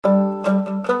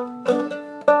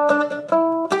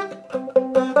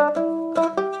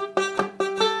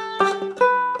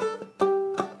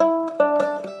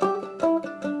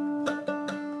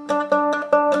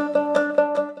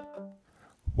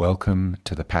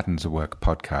Patterns of Work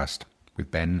podcast with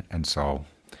Ben and Sol,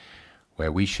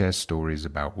 where we share stories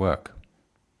about work.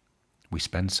 We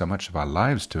spend so much of our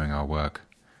lives doing our work,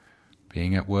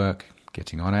 being at work,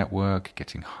 getting on at work,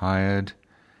 getting hired,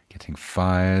 getting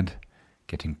fired,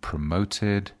 getting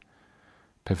promoted,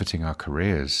 pivoting our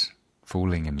careers,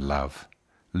 falling in love,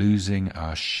 losing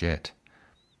our shit.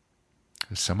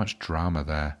 There's so much drama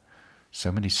there,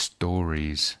 so many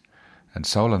stories, and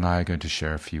Sol and I are going to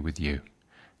share a few with you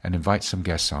and invite some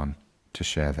guests on to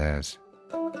share theirs.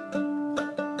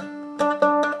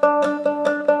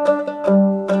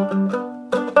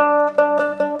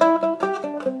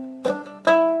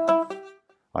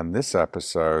 On this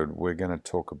episode, we're going to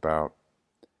talk about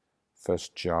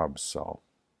first jobs, Sol.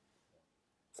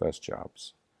 First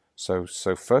jobs. So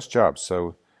first jobs.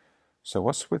 So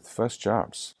what's with first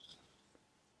jobs?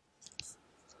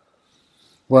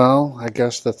 Well, I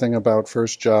guess the thing about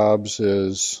first jobs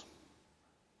is,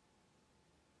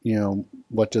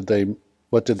 what did they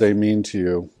mean to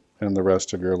you in the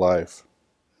rest of your life?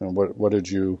 And what did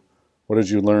you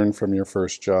learn from your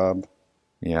first job?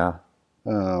 Yeah.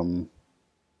 Where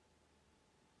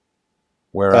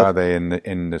are they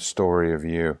in the story of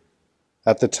you?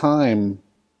 At the time,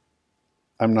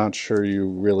 I'm not sure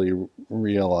you really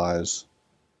realize.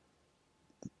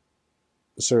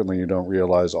 Certainly, you don't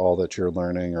realize all that you're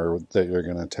learning or that you're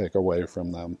going to take away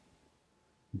from them.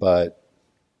 But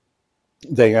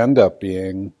they end up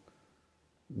being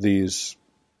these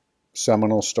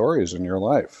seminal stories in your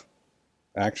life,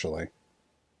 actually,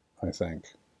 I think.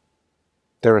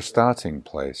 They're a starting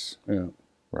place, Yeah.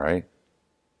 right?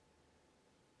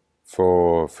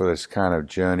 For this kind of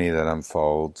journey that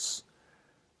unfolds.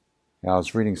 I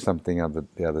was reading something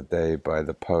the other day by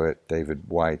the poet David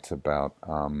Whyte about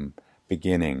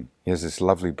beginning. He has this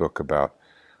lovely book about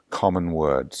common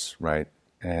words, right?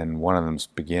 And one of them's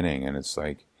beginning, and it's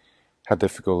like how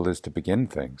difficult it is to begin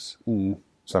things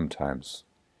sometimes.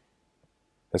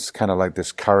 It's kind of like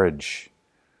this courage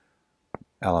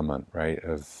element, right?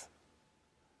 Of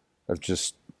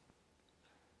just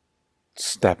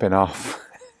stepping off.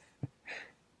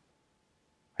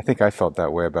 I think I felt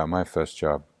that way about my first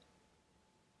job.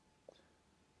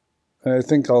 I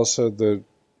think also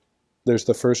there's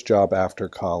the first job after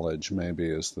college, maybe,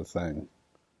 is the thing.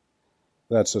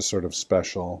 That's a sort of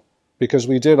special, because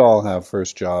we did all have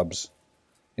first jobs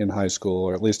in high school,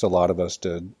 or at least a lot of us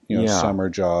did, summer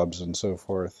jobs and so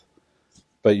forth.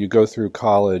 But you go through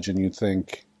college and you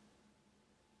think,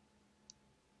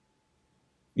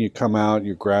 you come out,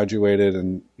 you graduated,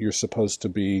 and you're supposed to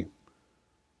be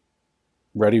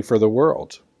ready for the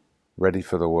world. Ready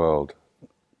for the world.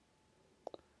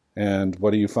 And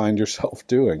what do you find yourself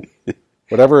doing?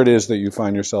 Whatever it is that you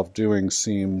find yourself doing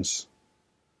seems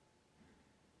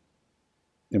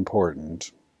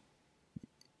important.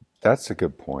 That's a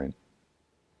good point.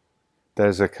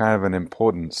 There's a kind of an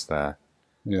importance there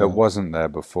that wasn't there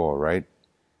before, right?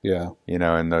 Yeah.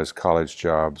 In those college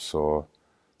jobs or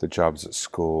the jobs at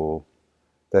school,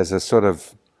 there's a sort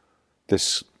of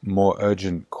this more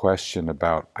urgent question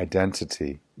about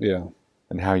identity. Yeah.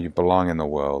 And how you belong in the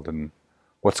world and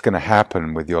what's going to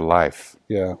happen with your life.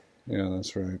 Yeah,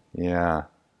 that's right. Yeah.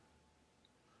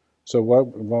 So what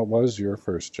was your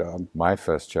first job? My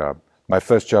first job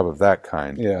of that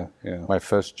kind. Yeah. My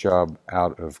first job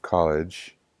out of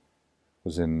college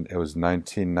was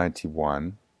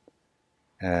 1991,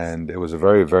 and it was a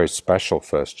very, very special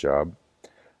first job.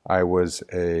 I was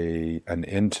an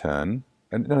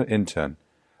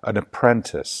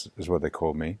apprentice is what they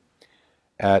called me,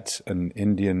 at an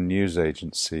Indian news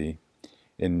agency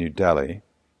in New Delhi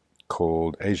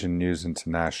called Asian News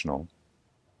International.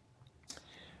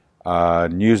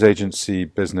 News agency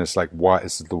business,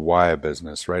 it's the wire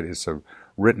business, right? It's a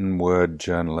written word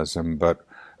journalism, but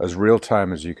as real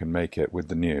time as you can make it with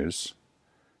the news.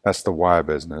 That's the wire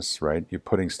business, right? You're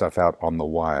putting stuff out on the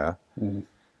wire. Mm-hmm.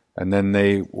 And then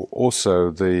they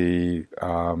also, it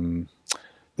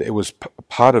was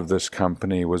part of this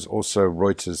company was also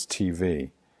Reuters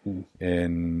TV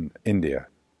in India.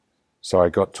 So I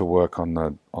got to work on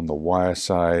the wire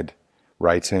side,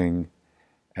 writing,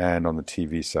 and on the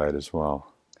TV side as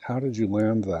well. How did you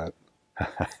land that?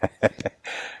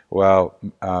 Well,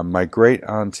 my great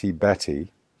auntie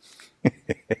Betty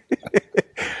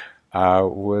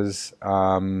was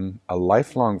a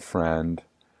lifelong friend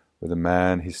with a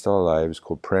man. He's still alive. He's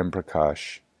called Prem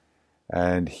Prakash,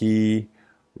 and he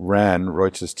ran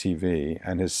Reuters TV,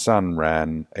 and his son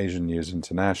ran Asian News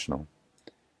International.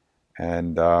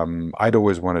 And I'd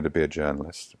always wanted to be a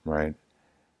journalist, right?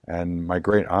 And my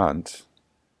great aunt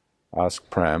asked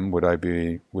Prem, would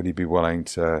he be willing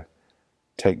to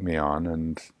take me on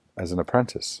and as an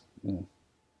apprentice?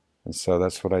 And so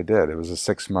that's what I did. It was a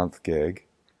 6-month gig.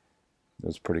 It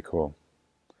was pretty cool.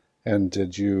 And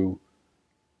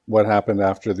what happened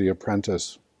after the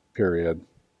apprentice period?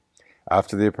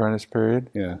 After the apprentice period,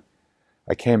 Yeah.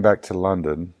 I came back to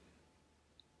London,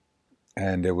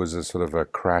 and it was a sort of a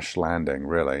crash landing,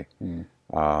 really. Mm.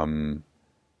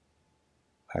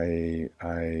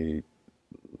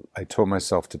 I taught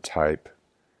myself to type,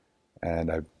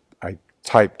 and I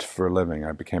typed for a living.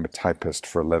 I became a typist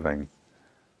for a living,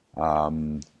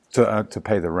 to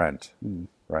pay the rent,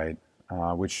 right?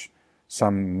 Which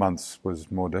some months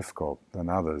was more difficult than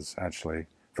others, actually.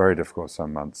 Very difficult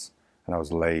some months. And I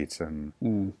was late, and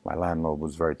my landlord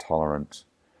was very tolerant.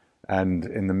 And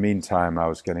in the meantime, I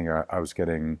was getting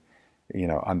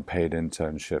unpaid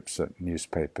internships at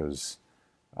newspapers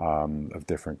of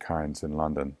different kinds in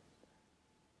London.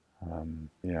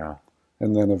 Yeah.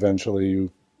 And then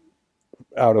eventually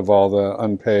out of all the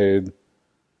unpaid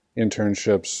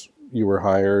internships, you were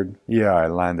hired. Yeah, I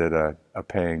landed a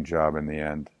paying job in the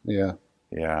end. Yeah.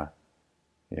 Yeah.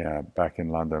 Yeah, back in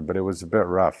London. But it was a bit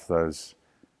rough.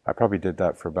 I probably did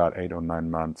that for about 8 or 9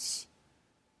 months.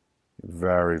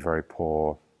 Very, very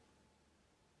poor.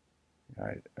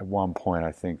 At one point,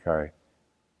 I think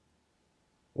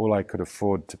all I could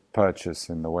afford to purchase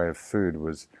in the way of food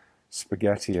was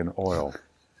spaghetti and oil.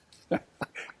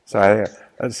 So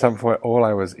at some point, all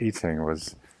I was eating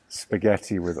was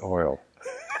spaghetti with oil.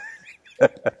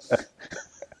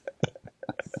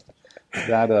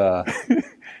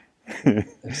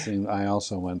 I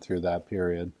also went through that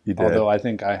period. You did? Although I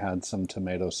think I had some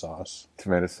tomato sauce.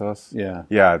 Tomato sauce? Yeah.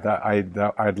 Yeah,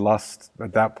 I'd lost,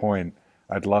 at that point,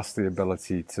 I'd lost the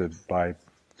ability to buy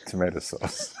tomato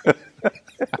sauce.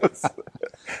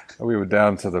 We were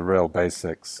down to the real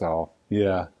basics, so.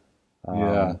 Yeah.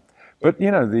 Yeah. But,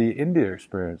 the India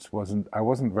experience I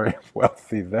wasn't very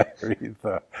wealthy there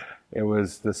either. It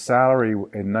was the salary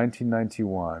in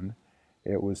 1991,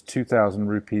 it was 2,000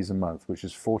 rupees a month, which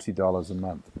is $40 a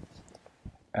month.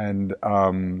 And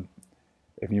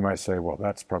if you might say, well,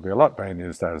 that's probably a lot by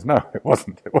Indian standards. No, it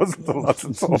wasn't. It wasn't a lot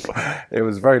at all. It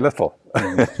was very little.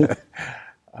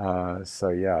 So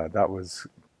yeah,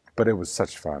 but it was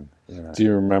such fun. Do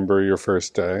you remember your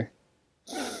first day?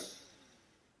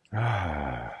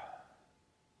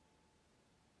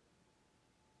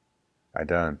 I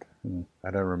don't. I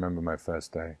don't remember my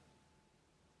first day.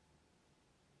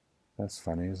 That's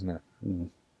funny, isn't it?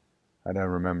 I don't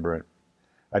remember it.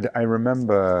 I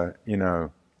remember, I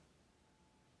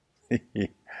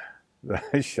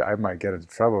might get into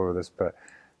trouble with this, but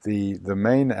the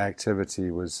main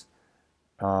activity was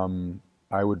I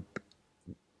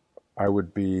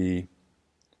would be,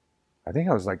 I think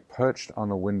I was like perched on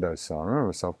a windowsill. I remember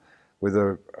myself with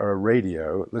a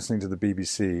radio, listening to the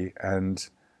BBC and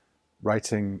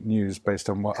writing news based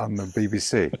on the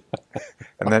BBC.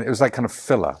 And then it was like kind of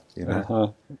filler,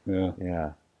 Uh-huh. Yeah.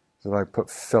 Yeah. So I put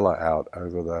filler out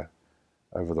over the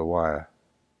wire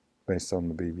based on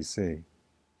the BBC.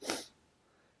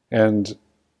 And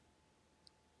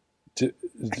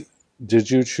did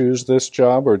you choose this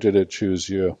job or did it choose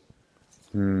you?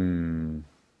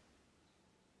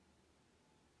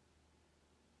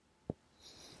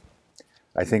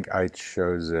 I think I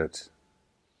chose it.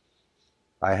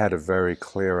 I had a very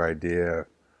clear idea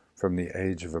from the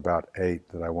age of about 8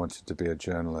 that I wanted to be a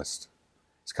journalist.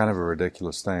 It's kind of a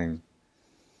ridiculous thing.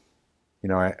 You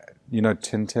know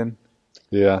Tintin?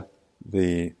 Yeah.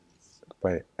 By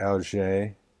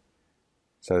Hergé.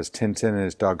 So there's Tintin and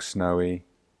his dog Snowy.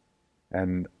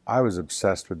 And I was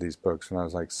obsessed with these books when I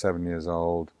was like 7 years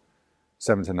old.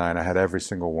 7 to 9, I had every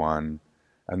single one.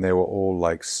 And they were all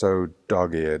like so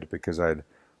dog-eared because I'd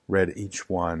read each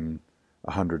one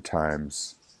 100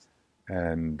 times.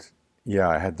 And yeah,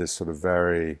 I had this sort of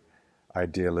very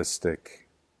idealistic,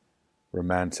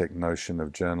 romantic notion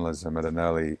of journalism at an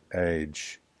early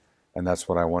age. And that's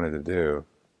what I wanted to do.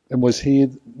 And was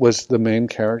the main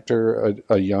character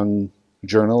a young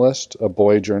journalist, a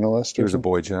boy journalist? He was a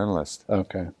boy journalist.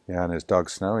 Okay. Yeah, and his dog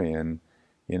Snowy. And,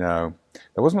 there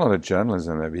wasn't a lot of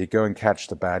journalism there, but he'd go and catch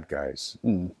the bad guys,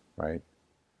 right?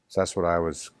 So that's what I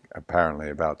was apparently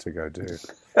about to go do.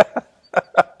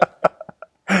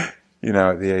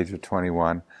 At the age of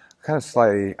 21. Kind of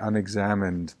slightly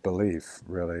unexamined belief,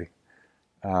 really.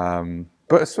 But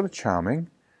it's sort of charming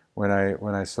when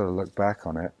I sort of look back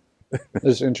on it.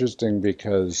 It's interesting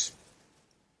because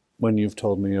when you've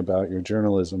told me about your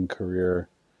journalism career,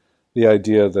 the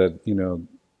idea that,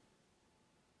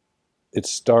 it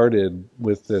started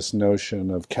with this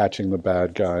notion of catching the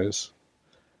bad guys,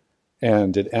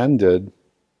 and it ended,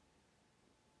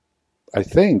 I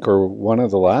think, or one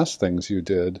of the last things you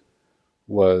did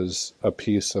was a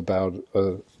piece about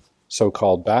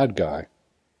so-called bad guy.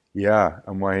 Yeah,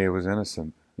 and why he was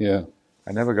innocent. Yeah,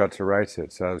 I never got to write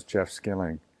it, so that was Jeff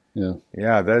Skilling. yeah,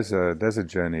 Yeah, there's a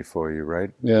journey for you,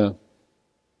 right? yeah,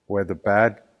 Where the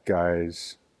bad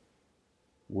guys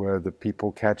were the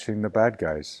people catching the bad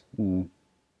guys. mm,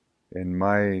 In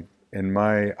my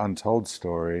untold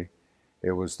story,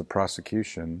 it was the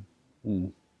prosecution,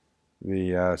 mm,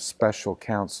 the special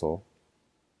counsel,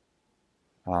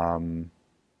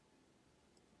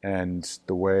 and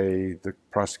the way the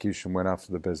prosecution went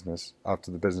after the business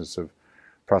of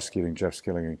prosecuting Jeff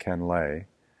Skilling and Ken Lay,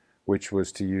 which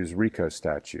was to use RICO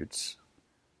statutes,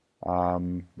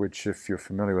 which, if you're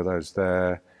familiar with those,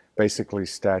 they're basically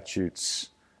statutes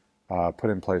put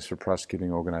in place for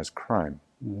prosecuting organized crime.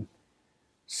 mm,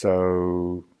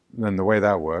 So then the way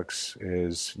that works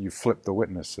is you flip the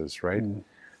witnesses, right? mm,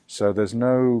 So there's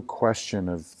no question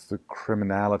of the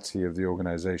criminality of the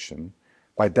organization.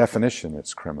 By definition,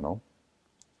 it's criminal,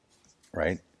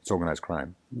 right? It's organized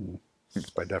crime. mm,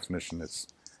 By definition, it's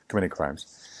committing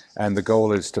crimes. And the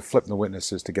goal is to flip the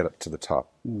witnesses to get up to the top.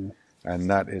 mm, And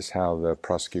that is how the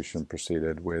prosecution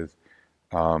proceeded with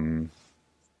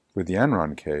the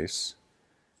Enron case,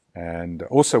 and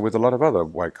also with a lot of other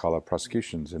white-collar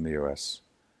prosecutions in the U.S.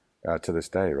 To this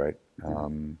day, right?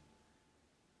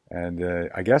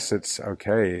 I guess it's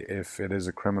okay if it is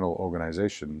a criminal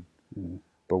organization, mm.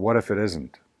 but what if it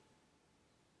isn't?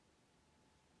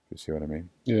 You see what I mean?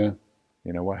 Yeah,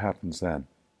 You know, what happens then?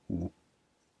 mm,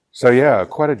 So yeah,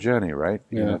 quite a journey, right?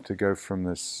 You Yeah. know, to go from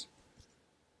this.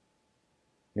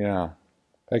 Yeah,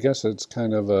 I guess it's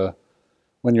kind of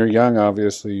when you're young,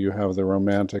 obviously you have the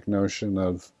romantic notion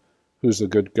of who's the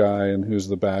good guy and who's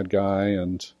the bad guy,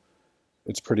 and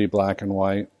it's pretty black and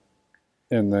white.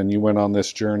 And then you went on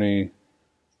this journey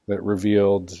that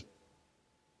revealed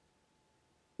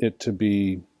it to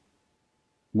be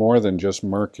more than just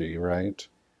murky, right?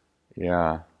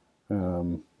 yeah,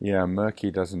 Um, yeah.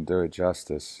 Murky doesn't do it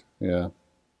justice. yeah,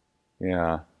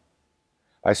 Yeah,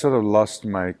 I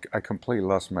completely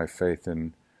lost my faith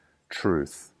in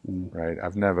truth, mm, right?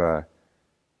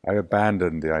 I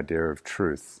abandoned the idea of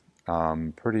truth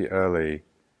pretty early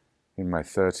in my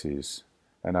 30s,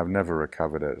 and I've never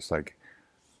recovered it. It's like,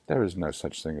 there is no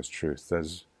such thing as truth.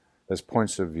 There's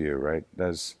points of view, right?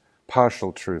 There's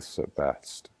partial truths at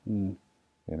best, mm,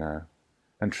 you know.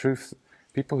 And truth,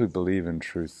 people who believe in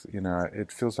truth, you know,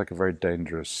 it feels like a very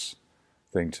dangerous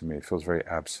thing to me. It feels very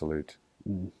absolute,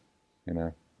 mm, you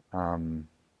know.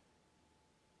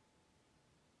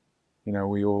 You know,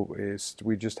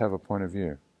 we just have a point of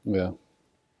view. yeah,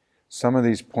 Some of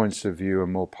these points of view are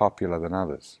more popular than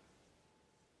others.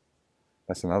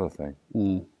 That's another thing,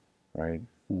 mm, right?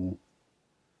 mm,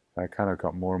 I kind of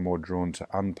got more and more drawn to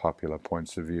unpopular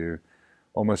points of view,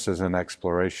 almost as an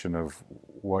exploration of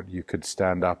what you could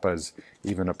stand up as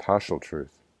even a partial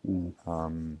truth.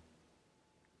 mm,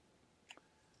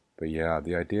 But yeah,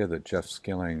 the idea that Jeff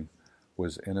Skilling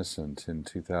was innocent in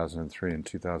 2003 and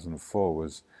 2004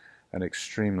 was an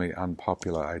extremely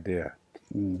unpopular idea,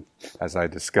 mm. as I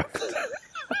discovered.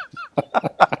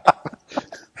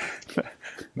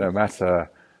 No matter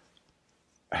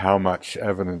how much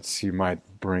evidence you might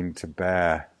bring to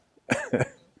bear.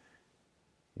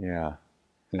 Yeah.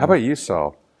 How about you,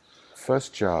 Saul?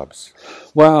 First jobs.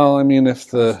 Well, I mean, if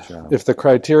job. the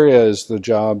criteria is the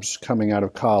jobs coming out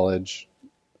of college,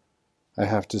 I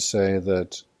have to say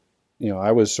that, you know,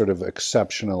 I was sort of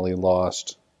exceptionally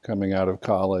lost coming out of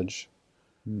college,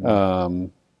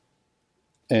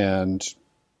 and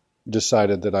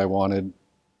decided that I wanted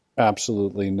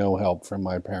absolutely no help from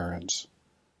my parents,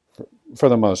 for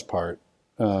the most part,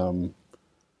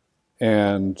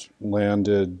 and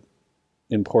landed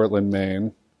in Portland,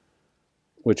 Maine,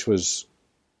 which was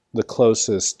the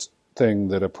closest thing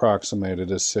that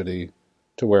approximated a city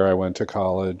to where I went to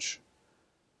college,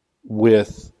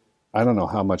 with, I don't know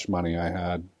how much money I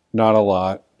had, not a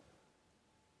lot,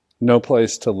 no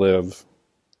place to live,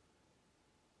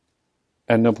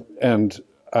 and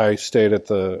I stayed at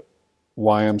the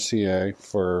YMCA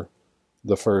for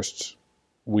the first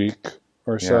week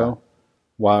or so,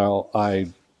 while I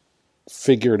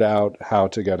figured out how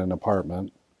to get an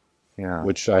apartment,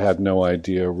 which I had no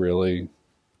idea really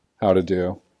how to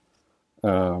do.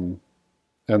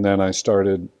 And then I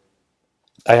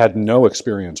had no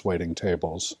experience waiting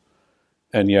tables,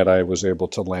 and yet I was able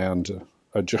to land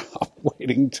a job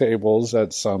waiting tables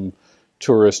at some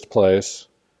tourist place,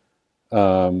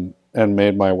 and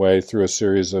made my way through a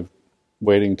series of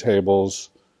waiting tables,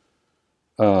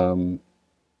 and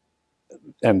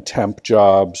temp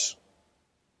jobs.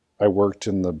 I worked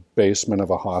in the basement of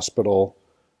a hospital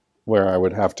where I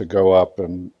would have to go up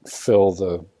and fill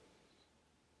the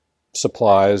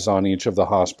supplies on each of the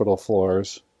hospital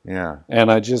floors. Yeah.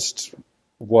 And I just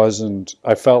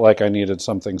I felt like I needed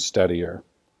something steadier.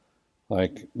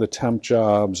 Like the temp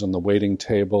jobs and the waiting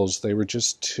tables, they were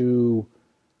just too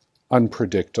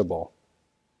unpredictable.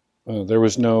 There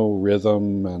was no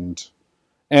rhythm,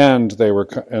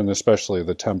 and especially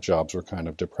the temp jobs were kind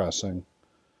of depressing.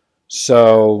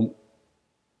 So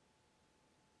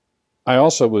I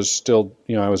also was still,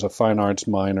 I was a fine arts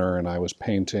minor and I was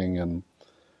painting, and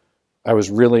I was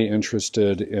really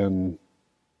interested in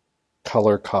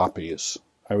color copies.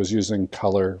 I was using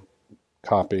color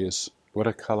copies. What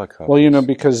are color copies? Well,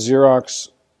 because Xerox,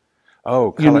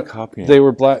 color copying. they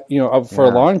were black, for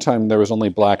a long time there was only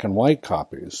black and white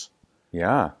copies.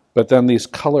 Yeah. But then these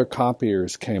color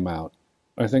copiers came out.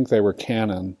 I think they were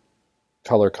Canon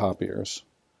color copiers.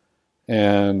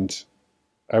 And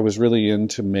I was really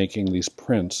into making these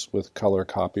prints with color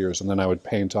copiers, and then I would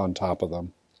paint on top of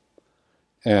them.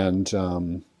 And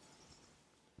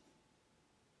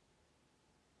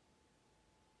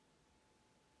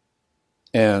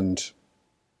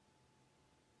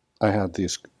I had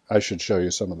these. I should show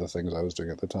you some of the things I was doing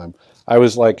at the time. I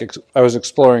was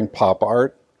exploring pop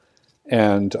art,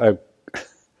 and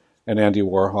Andy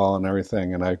Warhol and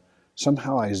everything, and I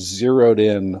zeroed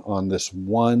in on this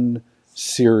one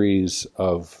series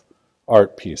of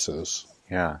art pieces.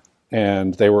 Yeah.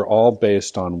 And they were all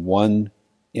based on one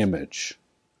image,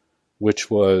 which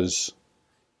was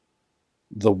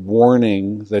the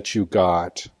warning that you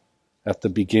got at the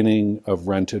beginning of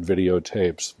rented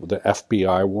videotapes, the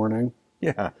FBI warning.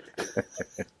 Yeah.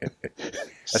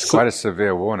 That's quite a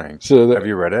severe warning. Have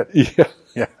you read it? Yeah.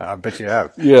 Yeah, I bet you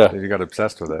have. Yeah. You got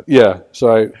obsessed with it. Yeah.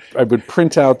 So I would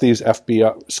print out these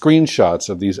FBI screenshots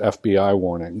of these FBI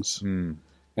warnings, and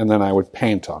then I would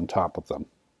paint on top of them.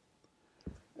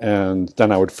 And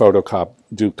then I would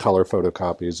do color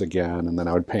photocopies again, and then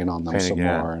I would paint on them some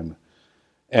more.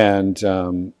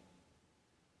 And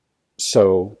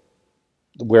so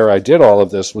where I did all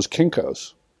of this was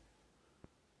Kinko's.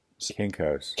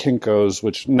 Kinko's,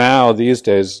 which now these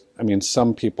days,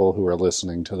 some people who are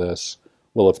listening to this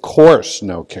will of course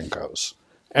know Kinko's.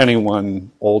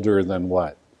 Anyone older than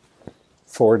what?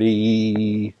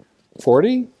 40,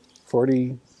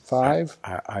 45?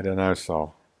 I don't know,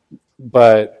 Saul.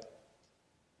 But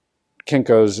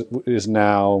Kinko's is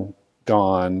now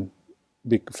gone.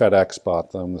 FedEx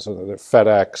bought them. So the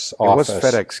FedEx office. It was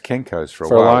FedEx Kinko's for a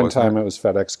while. For a long time it was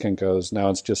FedEx Kinko's. Now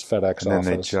it's just FedEx and office. And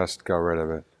then they just got rid of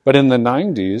it. But in the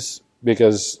 90s,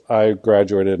 because I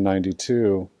graduated in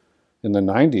 92, in the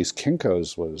 90s,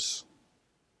 Kinko's was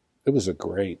a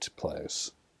great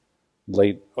place.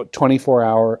 Late, open 24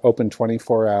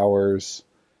 hours,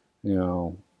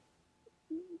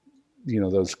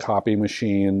 those copy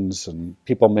machines and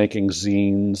people making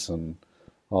zines and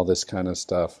all this kind of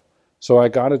stuff. So I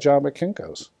got a job at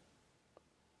Kinko's.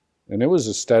 And it was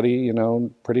a steady,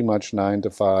 pretty much 9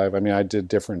 to 5. I did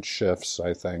different shifts,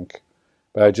 I think.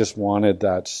 But I just wanted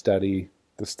that steady.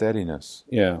 The steadiness.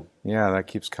 Yeah. Yeah, that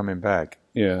keeps coming back.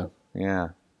 Yeah. Yeah.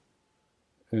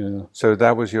 Yeah. So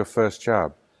that was your first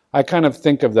job? I kind of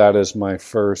think of that as my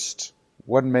first.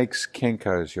 What makes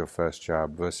Kinko's your first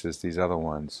job versus these other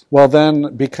ones? Well,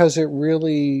 then, because it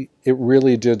really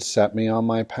did set me on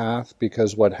my path,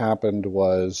 because what happened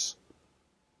was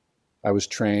I was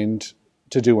trained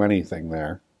to do anything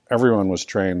there. Everyone was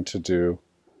trained to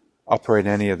operate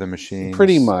any of the machines.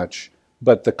 Pretty much.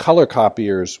 But the color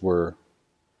copiers were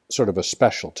sort of a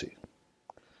specialty.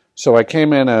 So I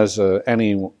came in as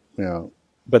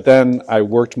but then I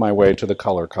worked my way to the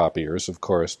color copiers, of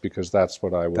course, because that's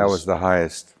what I was. That was the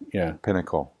highest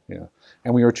pinnacle. Yeah.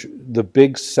 And the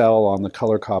big sell on the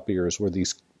color copiers were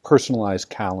these personalized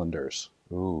calendars.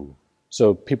 Ooh.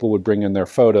 So people would bring in their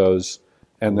photos,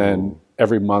 and then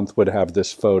every month would have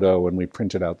this photo, and we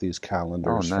printed out these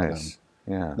calendars for them.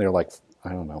 Yeah. They're like, I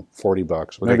don't know,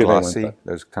 $40. Were they glossy?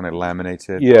 Those kind of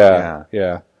laminated? Yeah.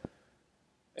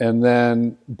 And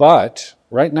then, but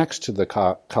right next to the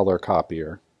color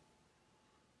copier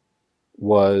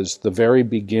was the very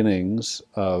beginnings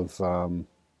of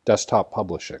desktop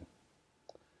publishing.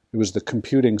 It was the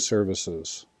computing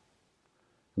services.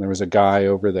 And there was a guy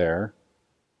over there.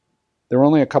 There were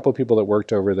only a couple of people that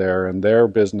worked over there, and their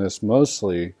business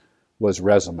mostly was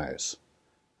resumes.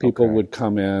 People would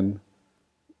come in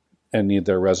and need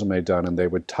their resume done, and they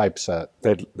would typeset.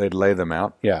 They'd lay them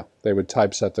out? Yeah, they would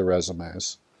typeset the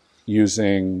resumes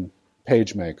using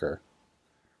PageMaker.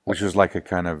 Which was like a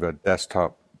kind of a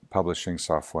desktop publishing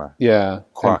software. Yeah.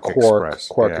 Quark Express.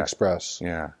 Quark Express.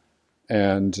 Yeah.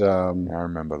 And I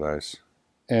remember those.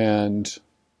 And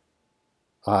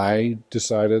I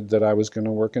decided that I was going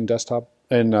to work in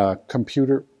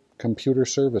computer computer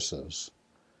services.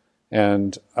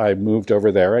 And I moved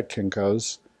over there at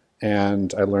Kinko's,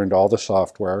 and I learned all the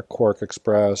software, Quark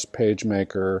Express,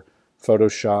 PageMaker,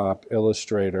 Photoshop,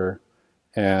 Illustrator,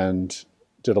 and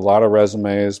did a lot of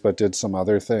resumes, but did some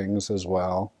other things as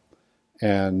well.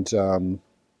 And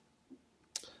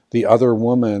the other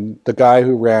woman, the guy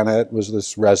who ran it was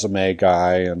this resume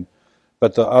guy,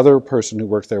 but the other person who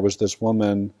worked there was this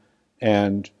woman,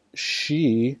 and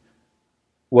she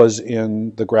was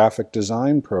in the graphic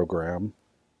design program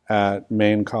at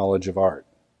Maine College of Art.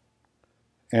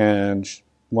 And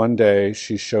one day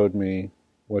she showed me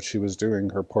what she was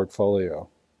doing, her portfolio.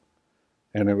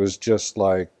 And it was just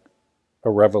like a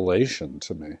revelation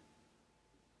to me.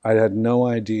 I had no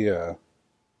idea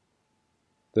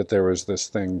that there was this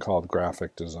thing called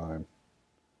graphic design.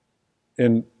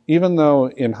 And even though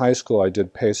in high school I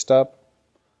did paste up,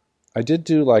 I did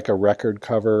do like a record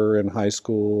cover in high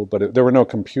school, but there were no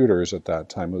computers at that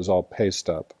time. It was all paste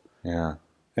up. Yeah.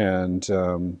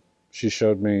 And she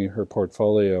showed me her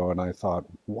portfolio, and I thought,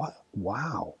 what?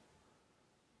 Wow.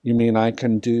 You mean I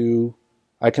can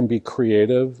be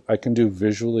creative, I can do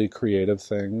visually creative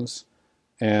things,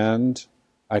 and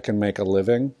I can make a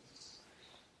living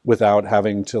without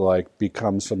having to like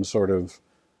become some sort of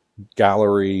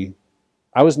gallery.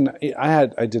 I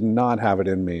did not have it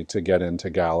in me to get into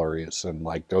galleries and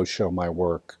like go show my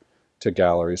work to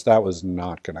galleries. That was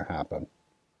not going to happen.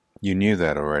 You knew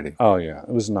that already. Oh yeah, it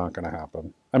was not going to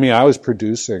happen. I mean, I was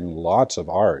producing lots of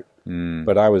art,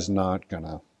 but I was not going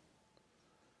to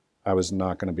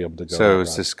be able to go. So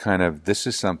it's this kind of, this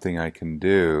is something I can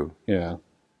do. Yeah.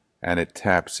 And it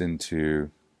taps into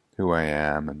who I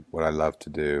am and what I love to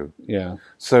do. Yeah.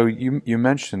 So you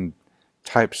mentioned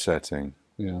typesetting.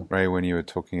 Yeah. Right, when you were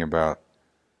talking about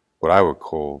what I would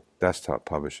call desktop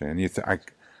publishing, and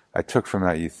I took from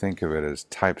that you think of it as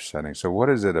typesetting. So what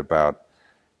was it about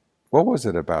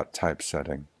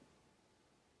typesetting?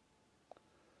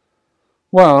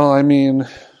 Well, I mean,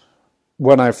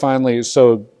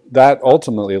 so that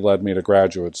ultimately led me to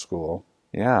graduate school.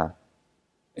 Yeah.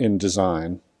 In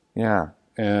design. Yeah.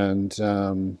 And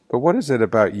but what is it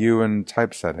about you and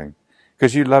typesetting?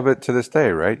 Because you love it to this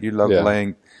day, right? You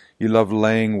love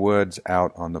laying words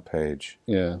out on the page.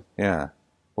 Yeah. Yeah.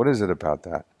 What is it about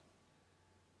that?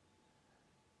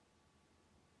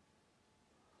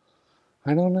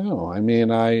 I don't know. I mean,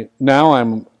 now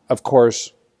I'm, of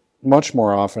course, much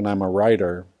more often I'm a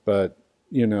writer, but,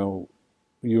 you know,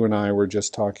 you and I were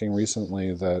just talking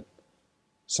recently that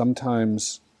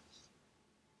sometimes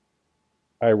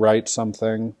I write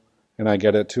something and I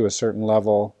get it to a certain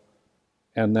level,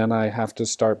 and then I have to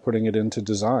start putting it into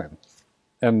design.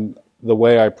 And the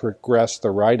way I progress the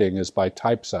writing is by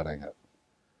typesetting it.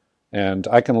 And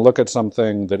I can look at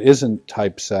something that isn't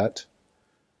typeset.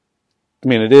 I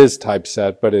mean, it is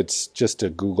typeset, but it's just a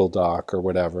Google Doc or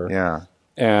whatever. Yeah.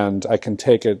 And I can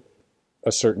take it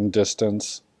a certain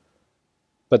distance.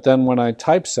 But then when I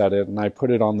typeset it and I put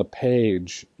it on the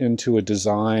page into a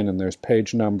design, and there's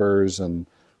page numbers and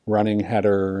running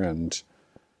header and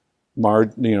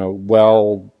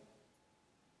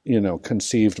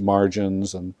conceived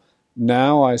margins, and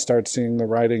now I start seeing the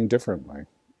writing differently.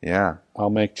 Yeah. I'll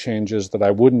make changes that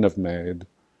I wouldn't have made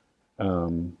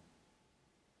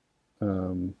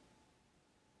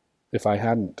if I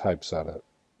hadn't typeset it.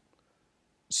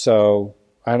 So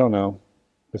I don't know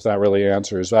if that really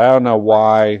answers. I don't know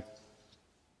why.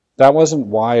 That wasn't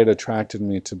why it attracted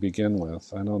me to begin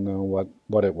with. I don't know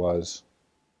what it was.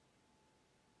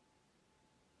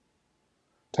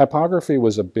 Typography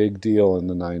was a big deal in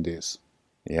the 90s.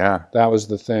 Yeah. That was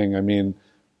the thing. I mean,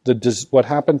 what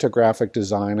happened to graphic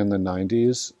design in the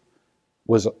 90s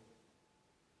was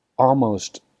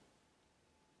almost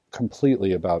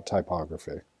completely about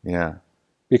typography. Yeah.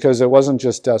 Because it wasn't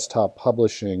just desktop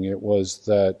publishing, it was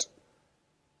that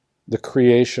the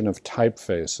creation of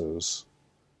typefaces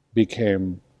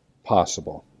became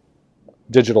possible.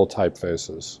 Digital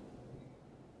typefaces.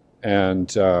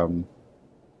 And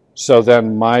so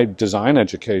then my design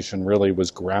education really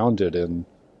was grounded in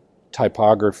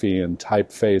typography and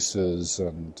typefaces,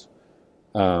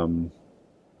 and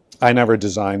I never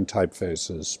designed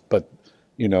typefaces, but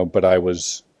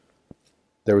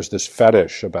there was this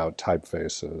fetish about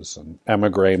typefaces, and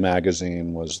Emigre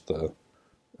magazine was the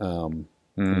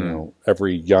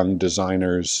every young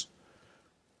designer's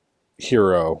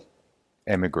hero.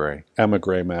 Emigre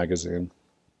magazine.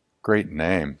 Great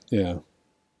name. Yeah.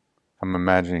 I'm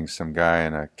imagining some guy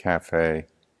in a cafe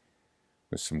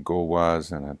with some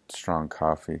Gauloise and a strong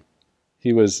coffee.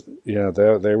 He was, they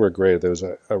were great. There was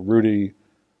a Rudy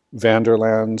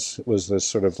Vanderlands, was this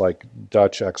sort of like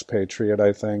Dutch expatriate,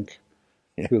 I think.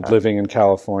 who was living in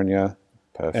California,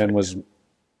 Perfect. and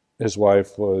his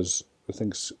wife was, I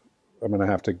think, I'm going to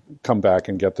have to come back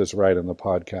and get this right in the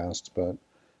podcast, but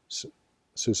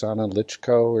Susanna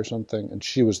Lichko or something, and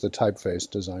she was the typeface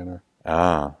designer.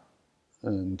 Ah,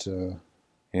 And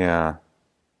yeah.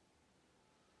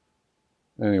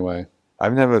 anyway,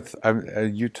 I've never.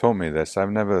 You taught me this.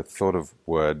 I've never thought of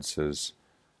words as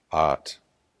art.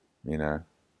 You know,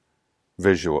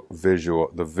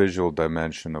 the visual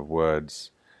dimension of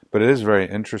words. But it is very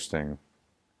interesting.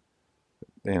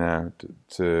 You know,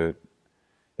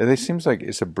 it seems like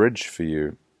it's a bridge for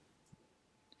you.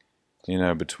 You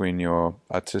know, between your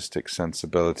artistic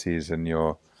sensibilities and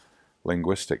your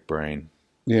linguistic brain.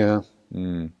 yeah,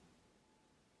 Mm.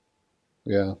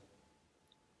 yeah.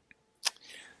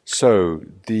 So,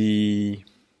 did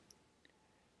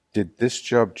this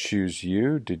job choose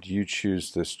you? Did you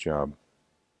choose this job?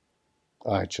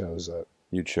 I chose it.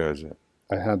 You chose it.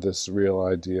 I had this real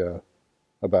idea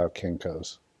about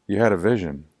Kinko's. You had a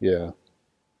vision. Yeah,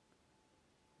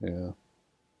 yeah.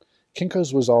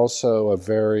 Kinko's was also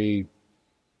the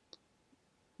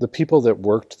people that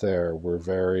worked there were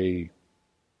very,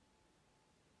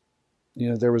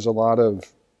 there was a lot of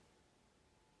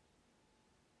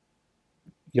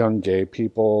young gay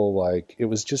people. Like, it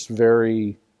was just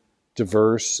very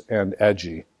diverse and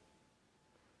edgy.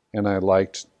 And I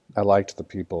liked the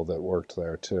people that worked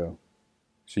there too.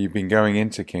 So you've been going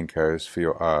into Kinko's for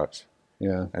your art.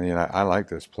 Yeah. And you're like, I like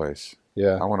this place.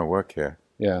 Yeah. I want to work here.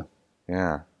 Yeah.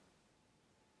 Yeah.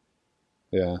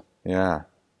 Yeah. Yeah.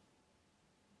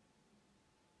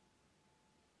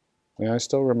 Yeah, I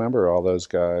still remember all those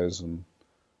guys and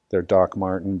their Doc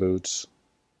Marten boots.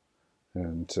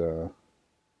 And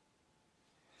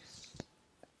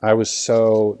there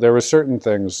were certain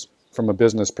things from a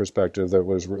business perspective that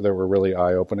were really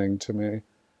eye-opening to me.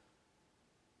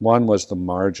 One was the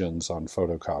margins on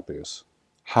photocopies.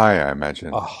 High, I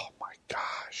imagine. Oh my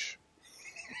gosh.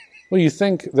 Well, you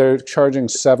think they're charging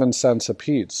 7 cents a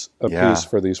piece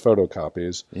for these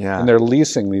photocopies. Yeah. And they're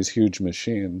leasing these huge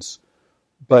machines.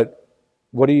 But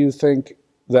what do you think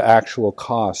the actual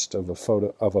cost of a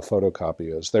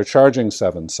photocopy is? They're charging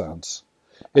 7 cents.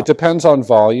 It depends on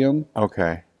volume.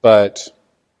 Okay. But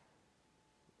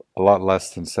a lot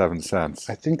less than 7 cents.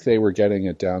 I think they were getting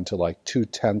it down to like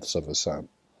 0.2 of a cent.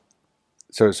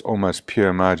 So it's almost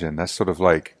pure margin. That's sort of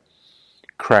like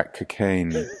crack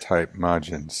cocaine type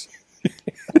margins.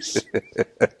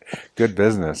 Good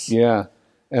business. Yeah.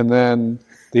 And then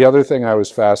the other thing I was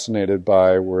fascinated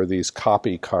by were these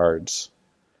copy cards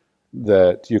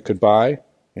that you could buy.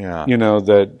 Yeah.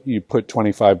 That you put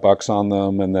 $25 on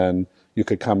them and then you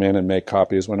could come in and make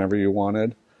copies whenever you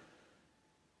wanted.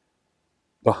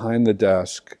 Behind the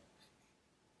desk,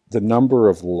 the number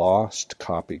of lost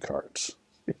copy cards.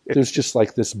 There's just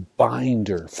like this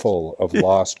binder full of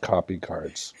lost copy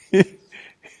cards.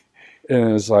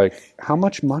 And it's like, how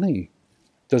much money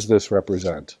does this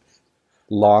represent?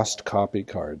 Lost copy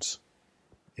cards.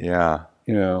 Yeah.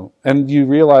 And you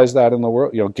realize that in the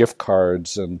world, gift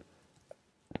cards and,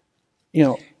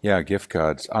 Yeah, gift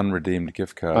cards, unredeemed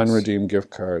gift cards. Unredeemed gift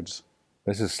cards.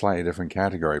 This is a slightly different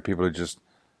category. People who just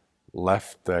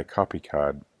left their copy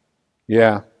card.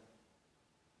 Yeah.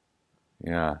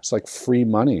 Yeah. It's like free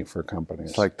money for companies.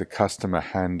 It's like the customer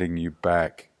handing you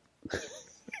back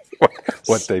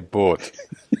what they bought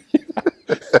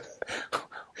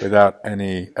without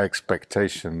any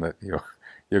expectation that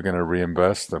you're going to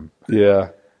reimburse them. Yeah.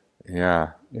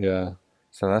 Yeah. Yeah.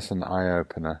 So that's an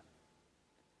eye-opener.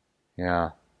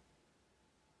 Yeah.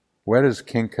 Where does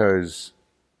Kinko's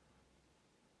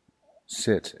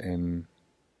sit in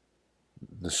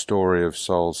the story of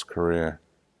Sol's career?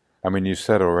 I mean, you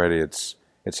said already it's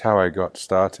how I got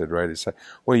started, right?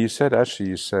 You said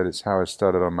it's how I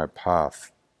started on my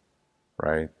path,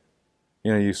 right?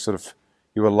 You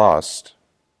were lost,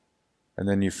 and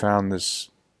then you found this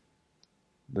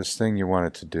thing you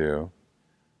wanted to do,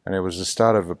 and it was the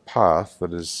start of a path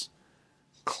that is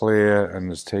clear and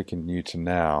has taken you to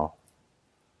now.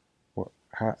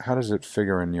 How does it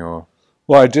figure in your...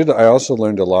 Well, I also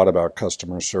learned a lot about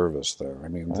customer service there. I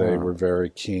mean, they were very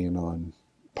keen on...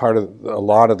 a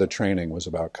lot of the training was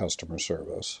about customer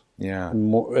service. Yeah.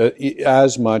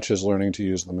 As much as learning to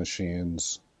use the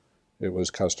machines, it was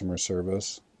customer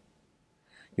service.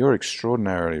 You're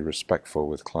extraordinarily respectful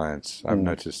with clients. I've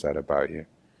noticed that about you.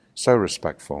 So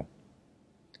respectful.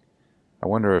 I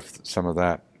wonder if some of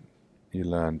that you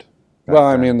learned. Well,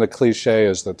 I mean, the cliche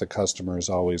is that the customer is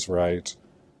always right.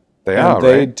 They and are,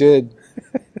 they right? did.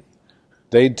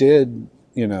 They did,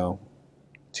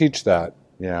 teach that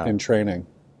Yeah. in training.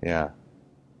 Yeah.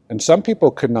 And some people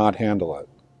could not handle it.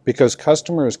 because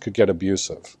customers could get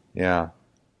abusive, Yeah.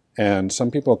 and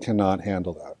some people cannot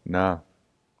handle that. No.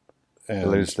 They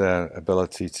And lose their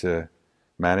ability to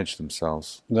manage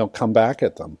themselves. they'll come back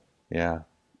at them. Yeah.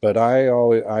 But I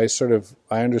understood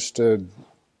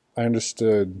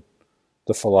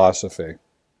the philosophy,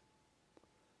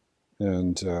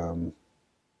 and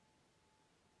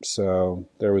so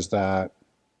there was that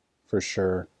for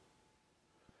sure.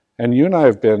 And you and I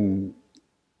have been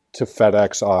to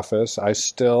FedEx office. I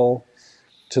still,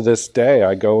 to this day,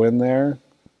 I go in there,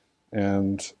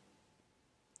 and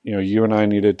you and I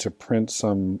needed to print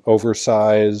some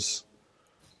oversize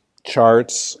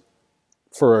charts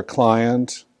for a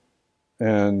client,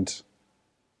 and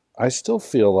I still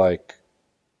feel like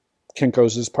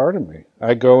Kinko's is part of me.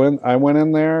 I went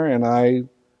in there, and I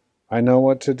know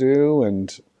what to do,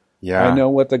 and Yeah. I know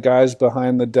what the guys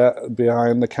behind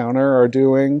the counter are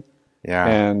doing, Yeah.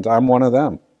 and I'm one of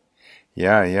them.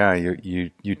 Yeah, yeah.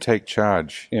 You take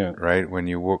charge, Yeah. right? When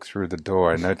you walk through the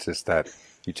door, I noticed that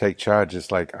you take charge.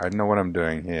 It's like, I know what I'm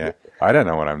doing here. I don't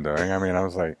know what I'm doing. I mean, I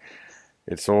was like,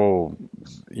 it's all,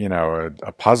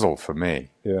 a puzzle for me,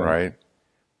 Yeah. right?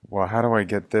 Well, how do I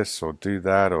get this or do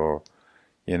that or,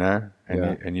 and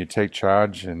Yeah. you take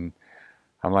charge, and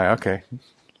I'm like, okay,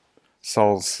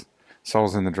 Sol's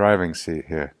in the driving seat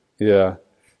here. Yeah.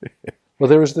 Well,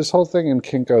 there was this whole thing in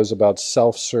Kinko's about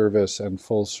self-service and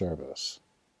full service,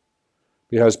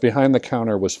 because behind the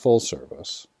counter was full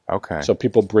service. Okay. So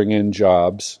people bring in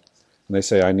jobs, and they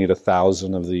say, I need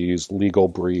 1,000 of these legal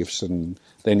briefs, and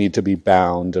they need to be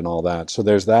bound and all that. So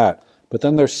there's that. But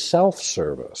then there's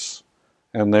self-service,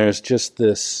 and there's just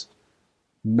this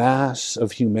mass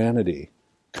of humanity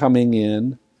coming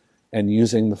in and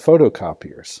using the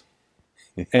photocopiers.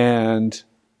 And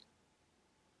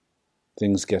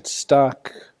things get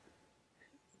stuck.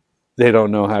 They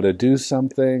don't know how to do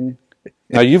something.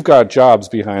 Now, you've got jobs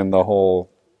behind the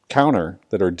whole counter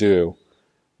that are due.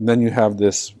 And then you have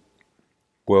this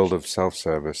World of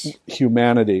self-service.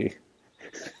 humanity.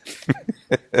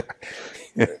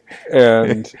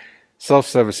 And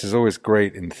Self-service is always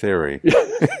great in theory.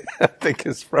 I think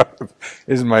is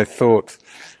my thought.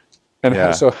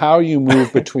 Yeah. so how you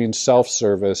move between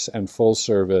self-service and full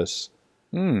service.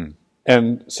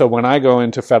 And so when I go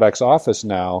into FedEx office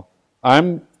now,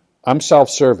 I'm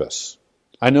self-service.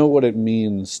 I know what it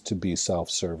means to be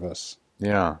self-service.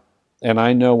 Yeah. And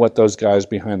I know what those guys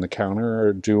behind the counter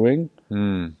are doing.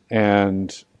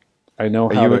 And I know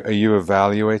Are you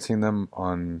evaluating them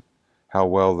on how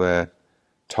well they're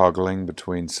toggling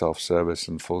between self-service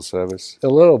and full service? a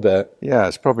little bit. Yeah,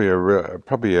 it's probably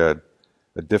a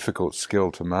difficult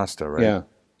skill to master, right? Yeah.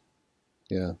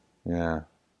 Yeah. Yeah.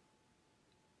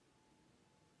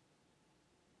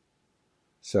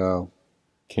 So,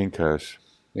 Kinko's.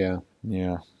 yeah.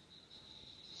 Yeah.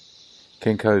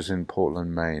 Kinko's in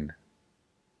Portland, Maine.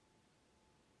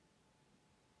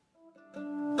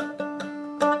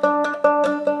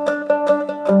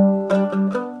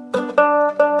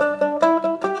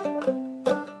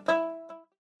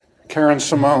 Karen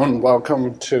Simone,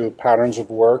 welcome to Patterns of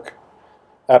Work,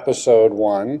 episode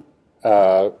 1,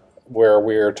 where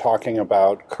we're talking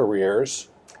about careers.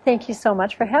 Thank you so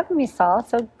much for having me, Saul.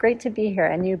 So great to be here,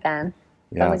 and you, Ben.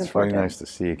 Yeah, I'm it's looking forward very to it. nice to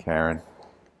see you, Karen.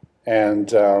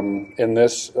 And in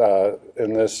this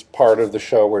part of the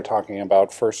show, we're talking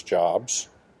about first jobs.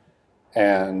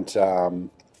 And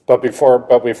but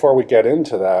before we get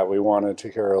into that, we wanted to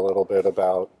hear a little bit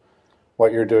about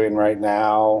what you're doing right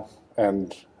now,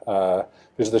 and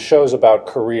because the show's about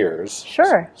careers.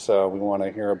 Sure. So we want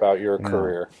to hear about your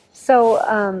career.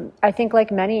 So I think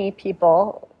like many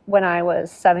people, when I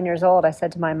was 7 years old, I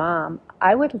said to my mom,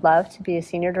 I would love to be a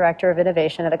senior director of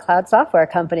innovation at a cloud software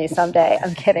company someday.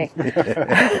 I'm kidding.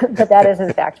 But that is,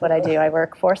 in fact, what I do. I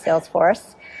work for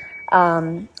Salesforce.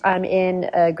 I'm in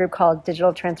a group called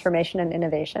Digital Transformation and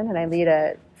Innovation, and I lead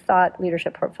a thought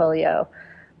leadership portfolio,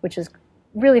 which is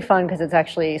really fun because it's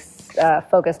actually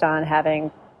focused on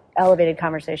having elevated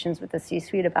conversations with the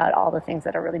C-suite about all the things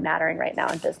that are really mattering right now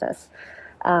in business.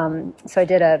 So I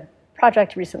did a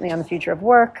project recently on the future of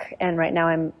work, and right now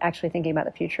I'm actually thinking about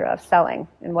the future of selling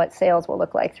and what sales will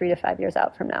look like 3 to 5 years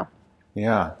out from now.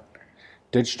 Yeah.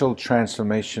 Digital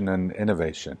transformation and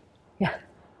innovation. Yeah.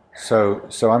 So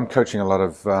I'm coaching a lot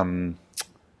of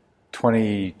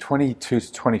 22 to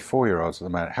 24-year-olds at the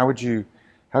moment. How would you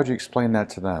explain that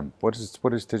to them? What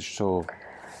is digital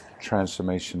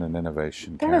transformation and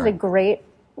innovation? That is a great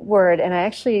word, and I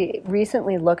actually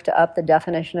recently looked up the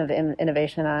definition of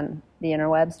innovation on the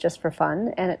interwebs just for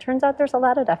fun, and it turns out there's a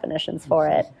lot of definitions for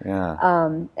it. Yeah.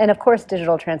 And of course,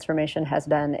 digital transformation has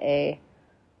been a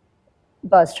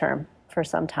buzz term for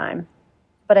some time.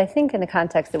 But I think in the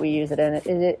context that we use it in,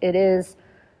 it is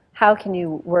how can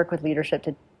you work with leadership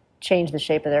to change the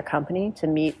shape of their company to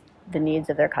meet the needs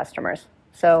of their customers.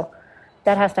 So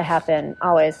that has to happen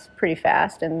always pretty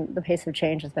fast, and the pace of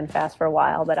change has been fast for a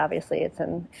while, but obviously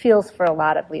feels for a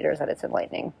lot of leaders that it's in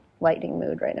lightning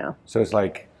mood right now. So it's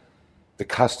like the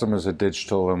customers are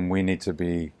digital and we need to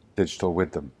be digital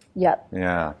with them. Yep.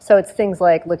 Yeah. So it's things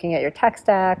like looking at your tech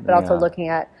stack, but also Yeah. looking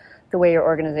at the way your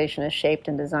organization is shaped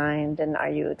and designed, and are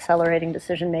you accelerating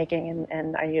decision making,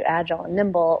 and are you agile and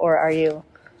nimble, or are you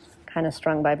kind of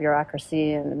strung by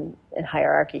bureaucracy and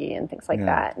hierarchy and things like Yeah.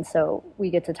 that. And so we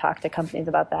get to talk to companies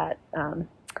about that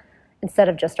instead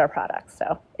of just our products.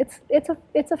 So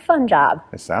it's a fun job.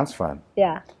 It sounds fun.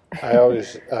 Yeah. I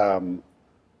always,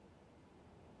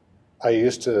 I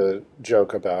used to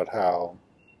joke about how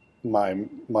my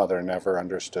mother never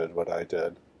understood what I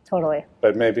did. Totally.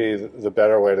 But maybe the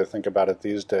better way to think about it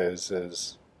these days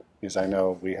is I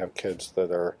know we have kids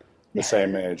that are the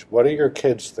same age. What do your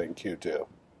kids think you do?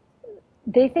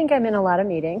 They think I'm in a lot of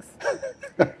meetings.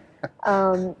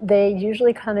 They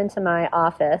usually come into my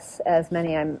office, I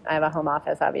have a home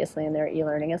office, obviously, and they're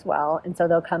e-learning as well. And so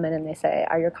they'll come in and they say,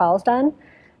 "Are your calls done?"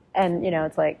 And,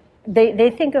 it's like, they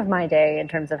think of my day in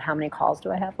terms of how many calls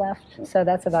do I have left. So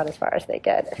that's about as far as they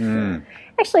get.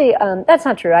 Actually, that's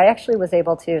not true. I actually was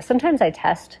able to, sometimes I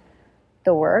test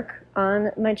the work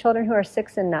on my children who are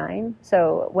 6 and 9.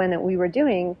 So when we were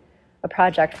doing a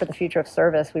project for the future of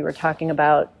service, we were talking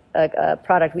about a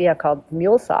product we have called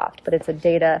MuleSoft, but it's a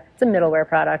middleware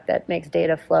product that makes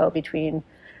data flow between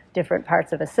different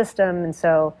parts of a system, and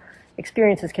so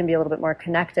experiences can be a little bit more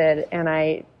connected. And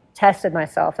I tested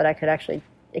myself that I could actually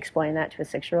explain that to a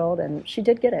 6-year-old, and she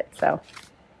did get it. So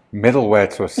Middleware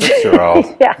to a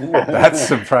 6-year-old. yeah, That's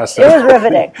impressive. it was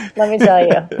riveting. Let me tell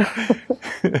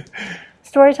you,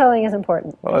 storytelling is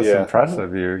important. Well, that's Yeah.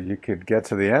 impressive. You could get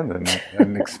to the end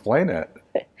and explain it.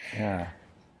 Yeah.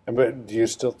 But do you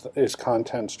still, is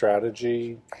content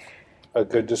strategy a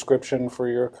good description for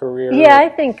your career? Yeah, I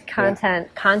think content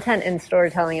and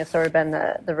storytelling has sort of been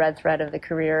the red thread of the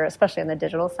career, especially on the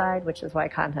digital side, which is why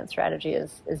content strategy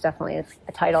is definitely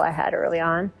a title I had early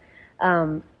on.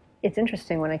 It's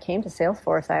interesting, when I came to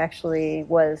Salesforce, I actually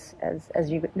was, as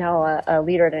you know, a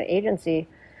leader at an agency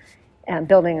and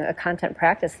building a content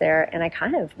practice there, and I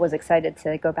kind of was excited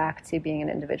to go back to being an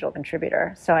individual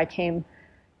contributor. So I came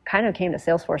to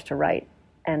Salesforce to write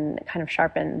and kind of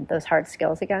sharpen those hard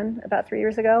skills again about 3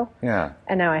 years ago. Yeah.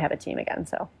 And now I have a team again.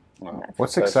 So Wow.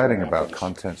 What's That's exciting what about happens.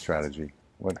 content strategy?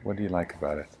 What do you like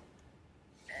about it?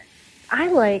 I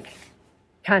like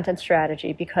content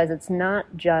strategy because it's not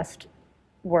just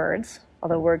words,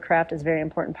 although wordcraft is a very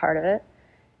important part of it.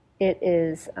 It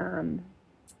is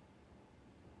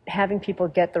having people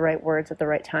get the right words at the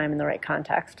right time in the right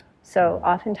context. So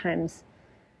oftentimes,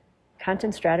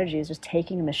 content strategy is just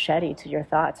taking a machete to your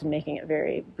thoughts and making it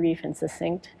very brief and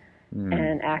succinct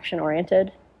and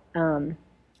action-oriented.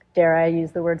 Dare I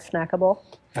use the word snackable?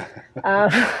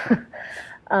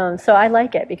 So I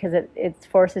like it because it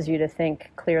forces you to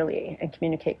think clearly and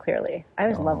communicate clearly. I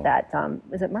always love that.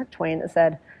 Was it Mark Twain that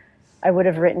said, "I would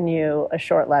have written you a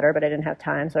short letter, but I didn't have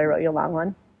time, so I wrote you a long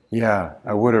one"? Yeah,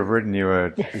 I would have written you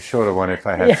a shorter one if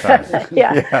I had time.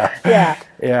 Yeah.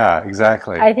 Yeah,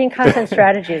 exactly. I think content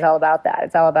strategy is all about that.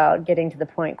 It's all about getting to the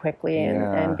point quickly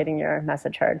Yeah. and getting your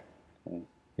message heard.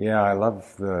 Yeah, I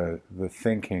love the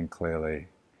thinking clearly.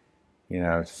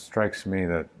 It strikes me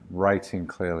that writing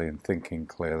clearly and thinking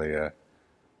clearly,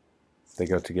 they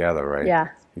go together, right? Yeah.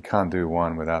 You can't do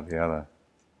one without the other.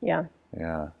 Yeah.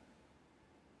 Yeah.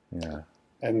 Yeah.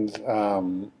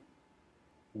 And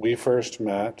we first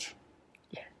met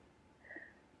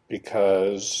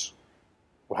because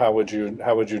how would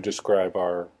you describe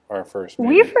our first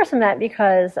meeting? We first met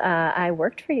because I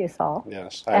worked for you, Saul.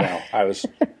 Yes, I know. I was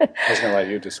going to let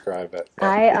you describe it.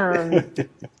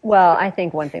 I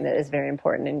think one thing that is very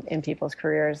important in people's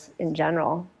careers in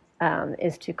general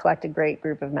is to collect a great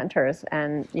group of mentors,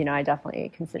 and I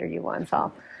definitely consider you one,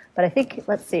 Saul. But I think,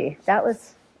 let's see, that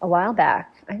was a while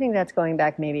back. I think that's going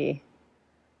back maybe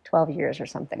 12 years or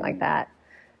something like that.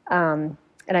 And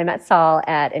I met Saul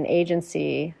at an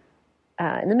agency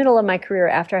in the middle of my career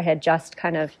after I had just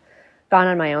kind of gone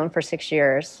on my own for 6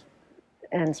 years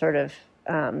and sort of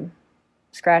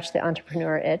scratched the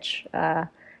entrepreneur itch.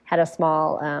 Had a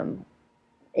small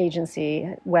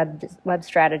agency, web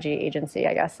strategy agency,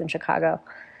 I guess, in Chicago.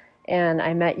 And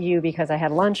I met you because I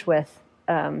had lunch with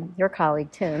your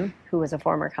colleague, Tim, who was a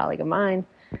former colleague of mine.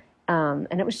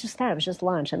 And it was just that. It was just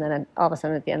lunch. And then all of a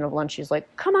sudden at the end of lunch, she's like,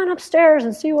 "Come on upstairs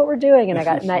and see what we're doing." And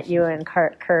I met you and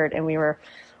Kurt, and we were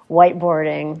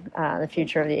whiteboarding the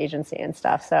future of the agency and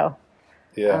stuff. So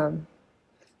Yeah.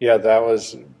 Yeah,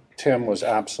 Tim was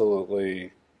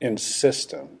absolutely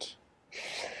insistent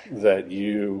that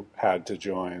you had to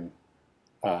join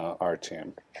our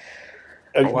team.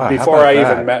 wow,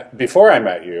 Before I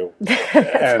met you,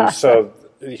 and awesome. so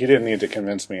he didn't need to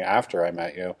convince me after I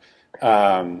met you.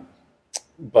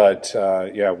 But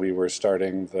yeah, we were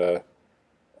starting the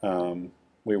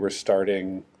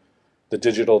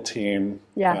digital team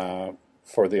Yeah.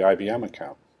 for the IBM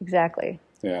account. Exactly.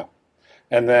 Yeah,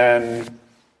 and then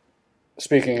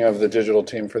speaking of the digital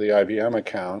team for the IBM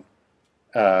account,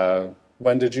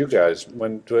 when did you guys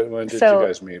meet?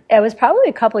 It was probably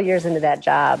a couple years into that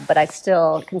job, but I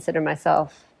still consider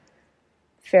myself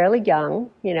fairly young.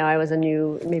 I was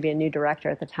maybe a new director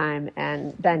at the time,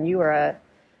 and Ben, you were a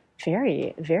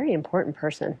very, very important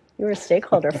person. You were a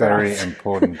stakeholder for Very us.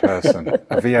 important person,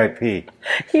 a VIP.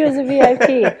 He was a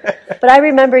VIP. But I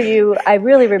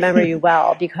really remember you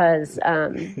well because,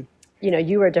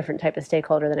 you were a different type of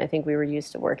stakeholder than I think we were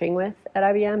used to working with at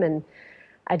IBM. And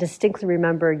I distinctly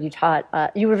remember you taught,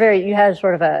 you had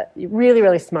sort of a really,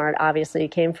 really smart, obviously, you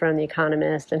came from The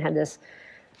Economist and had this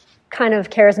kind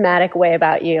of charismatic way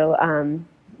about you.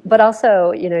 But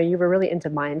also, you were really into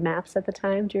mind maps at the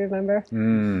time. Do you remember?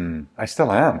 I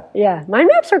still am. Yeah, mind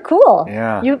maps are cool.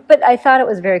 Yeah. But I thought it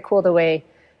was very cool the way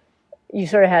you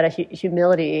sort of had a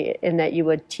humility in that you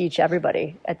would teach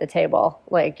everybody at the table.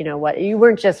 Like, you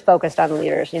weren't just focused on the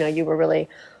leaders. You were really,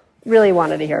 really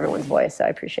wanted to hear everyone's voice. So I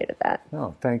appreciated that.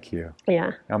 Oh, thank you.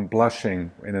 Yeah. I'm blushing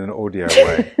in an audio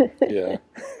way. Yeah.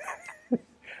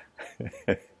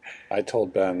 I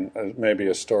told Ben maybe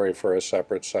a story for a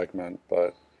separate segment,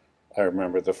 but I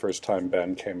remember the first time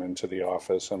Ben came into the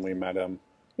office and we met him.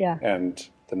 Yeah. And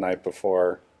the night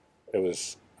before,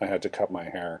 I had to cut my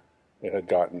hair. It had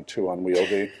gotten too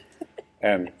unwieldy.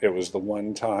 And it was the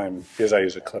one time, because I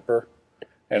use a clipper,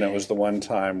 and it was the one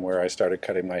time where I started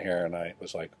cutting my hair and I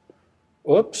was like,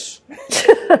 oops,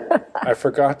 I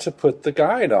forgot to put the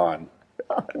guide on.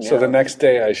 Oh, no. So the next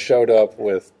day I showed up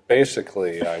with,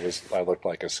 basically, I looked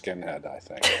like a skinhead, I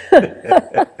think.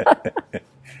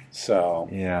 So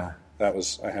Yeah.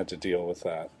 I had to deal with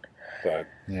that. But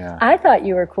Yeah. I thought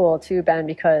you were cool too, Ben,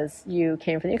 because you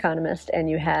came from The Economist and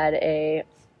you had a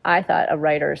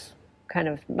writer's kind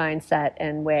of mindset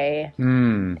and way.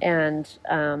 And,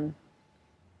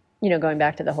 going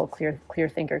back to the whole clear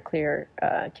thinker, clear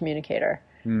communicator,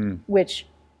 which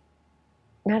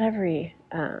not every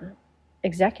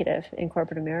executive in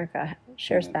corporate America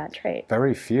shares that trait.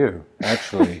 Very few,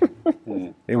 actually.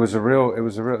 It was a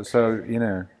real, so,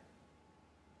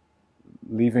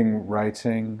 leaving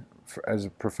writing as a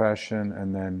profession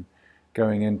and then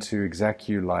going into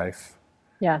execu life,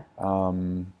 Yeah.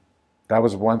 that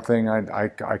was one thing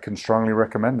I can strongly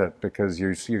recommend it because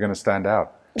you're going to stand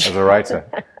out as a writer.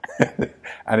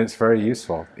 And it's very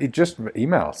useful. It just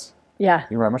emails. Yeah.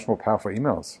 You write much more powerful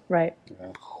emails. Right.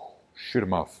 Shoot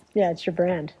them off. Yeah, it's your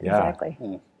brand. Yeah.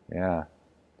 Exactly. Yeah.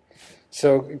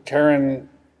 so, Karen,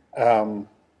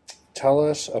 tell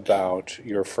us about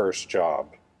your first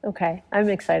job. Okay, I'm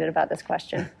excited about this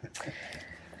question.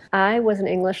 I was an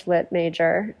English lit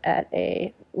major at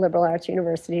a liberal arts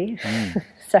university,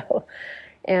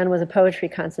 and was a poetry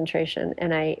concentration,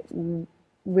 and I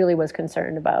really was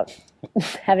concerned about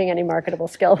having any marketable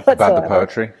skill whatsoever. About the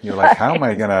poetry, you're like, how am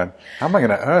I gonna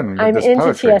earn with I'm this into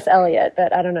poetry? T.S. Eliot,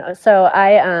 but I don't know. So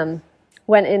I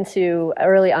went into the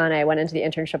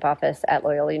internship office at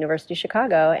Loyola University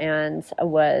Chicago and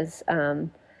was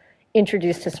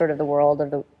introduced to sort of the world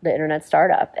of the internet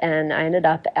startup. And I ended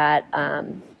up at a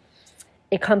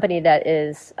company that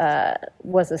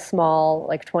was a small,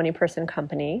 like 20-person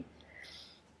company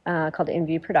called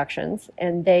InView Productions.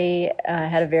 And they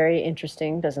had a very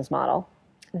interesting business model.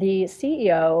 The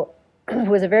CEO, who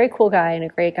was a very cool guy and a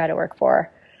great guy to work for,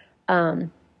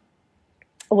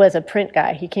 was a print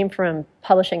guy. He came from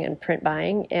publishing and print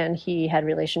buying, and he had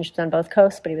relationships on both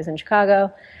coasts, but he was in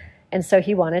Chicago. And so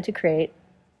he wanted to create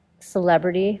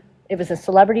it was a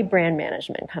celebrity brand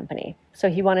management company.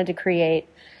 So he wanted to create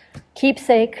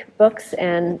keepsake books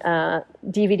and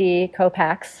DVD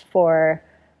co-packs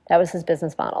that was his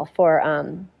business model for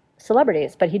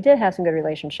celebrities, but he did have some good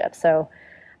relationships. So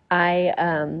I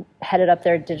headed up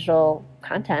their digital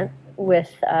content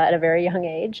at a very young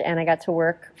age, and I got to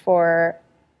work for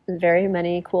very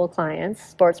many cool clients,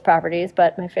 sports properties,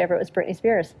 but my favorite was Britney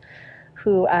Spears,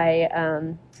 who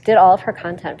I did all of her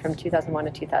content from 2001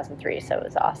 to 2003, so it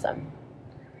was awesome.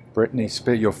 Britney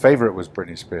Spears. Your favorite was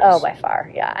Britney Spears. Oh, by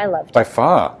far, yeah, I loved her. By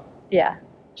far. Yeah,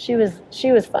 she was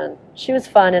fun. She was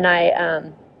fun, and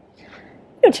I,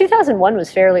 2001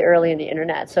 was fairly early in the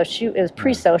internet, so it was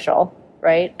pre-social,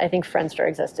 right? I think Friendster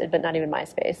existed, but not even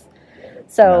MySpace.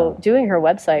 So doing her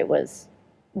website was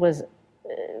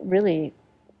really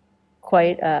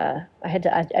quite. I had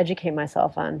to educate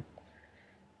myself on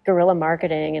guerrilla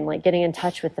marketing and like getting in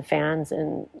touch with the fans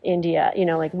in India. You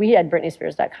know, like we had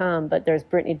BritneySpears.com, but there's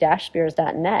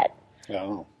Britney-Spears.net.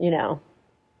 Oh. You know,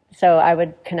 so I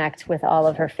would connect with all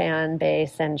of her fan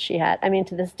base, and she had. I mean,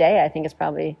 to this day, I think it's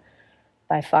probably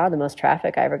by far the most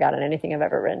traffic I ever got on anything I've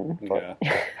ever written. Yeah.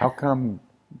 How come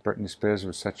Britney Spears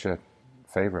was such a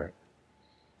favorite?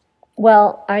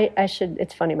 Well, I should.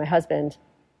 It's funny. My husband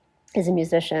is a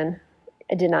musician.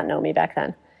 I did not know me back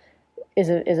then. Is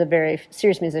a very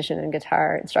serious musician and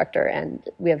guitar instructor, and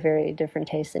we have very different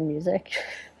tastes in music.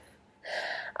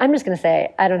 I'm just going to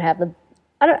say I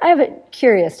have a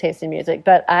curious taste in music,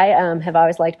 but I have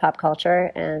always liked pop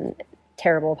culture and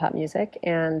terrible pop music,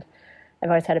 and I've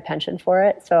always had a penchant for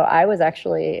it. So I was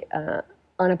actually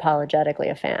unapologetically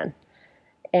a fan.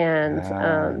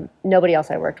 And nobody else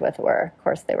I worked with were. Of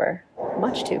course, they were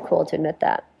much too cool to admit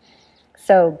that.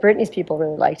 So Britney's people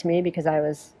really liked me because I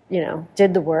was, you know,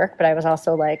 did the work, but I was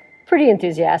also like pretty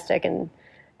enthusiastic and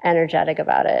energetic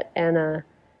about it. And,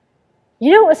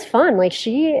 you know, it was fun. Like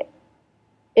she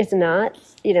is not,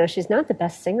 you know, she's not the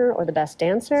best singer or the best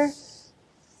dancer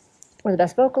or the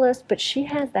best vocalist, but she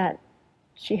had that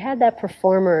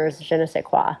performer's je ne sais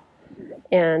quoi.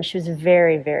 And she was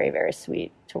very, very, very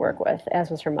sweet to work with, as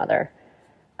was her mother.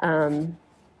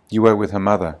 You worked with her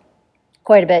mother?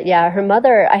 Quite a bit, yeah. Her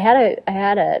mother, I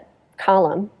had a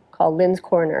column called Lynn's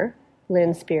Corner,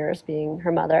 Lynn Spears being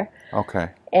her mother. Okay.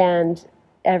 And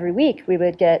every week we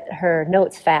would get her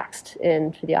notes faxed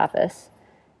into the office.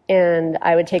 And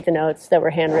I would take the notes that were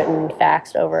handwritten,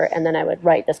 faxed over, and then I would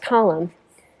write this column.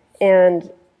 And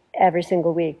every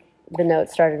single week the note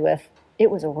started with,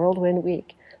 "It was a whirlwind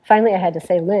week." Finally I had to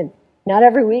say, "Lynn, not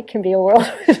every week can be a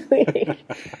whirlwind week."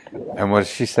 And what did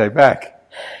she say back?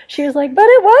 She was like, "But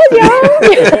it was,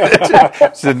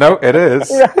 y'all." She said, "No, it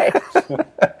is." Right.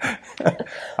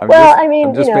 I'm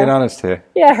you just know, being honest here.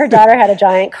 Yeah, her daughter had a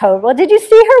giant coat. "Well, did you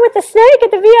see her with the snake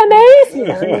at the VMAs?" You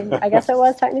know, I mean, I guess it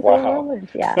was technically a whirlwind.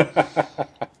 Yeah.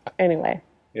 Anyway.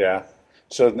 Yeah.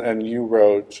 So, and you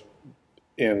wrote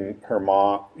in her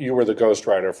mom, you were the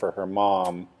ghostwriter for her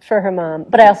mom. For her mom.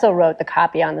 But I also wrote the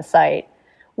copy on the site,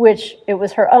 which it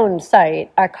was her own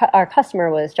site. Our customer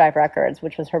was Jive Records,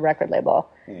 which was her record label.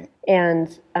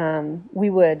 And we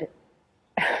would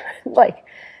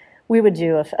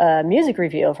do a music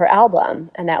review of her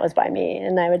album, and that was by me.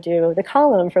 And I would do the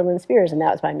column for Lynn Spears, and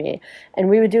that was by me. And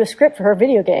we would do a script for her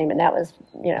video game, and that was,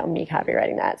 you know, me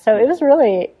copywriting that. So it was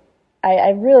really,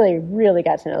 I really, really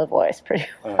got to know the voice pretty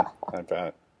well. I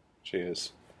bet.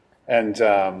 Jeez. And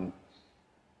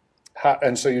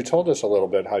so you told us a little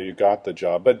bit how you got the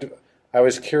job, but I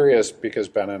was curious because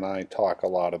Ben and I talk a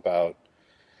lot about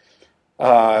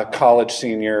college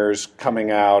seniors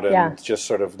coming out and just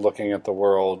sort of looking at the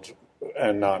world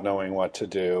and not knowing what to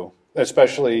do,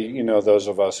 especially, you know, those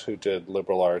of us who did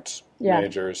liberal arts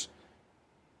majors.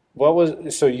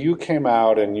 So you came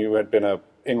out and you had been a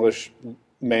English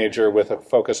major with a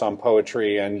focus on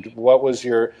poetry, and what was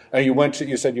your,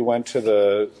 you said you went to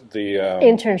the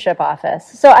internship office.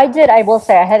 So I will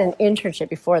say I had an internship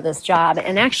before this job,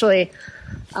 and actually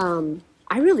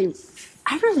I really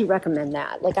recommend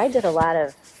that. Like I did a lot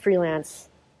of freelance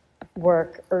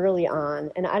work early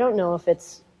on, and I don't know if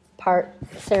it's part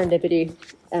serendipity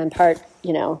and part,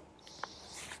 you know,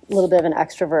 a little bit of an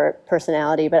extrovert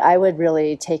personality, but I would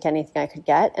really take anything I could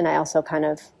get. And I also kind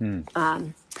of,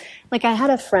 like I had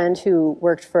a friend who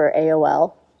worked for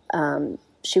AOL.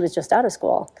 She was just out of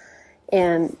school.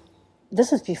 And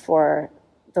this was before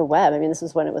the web. I mean, this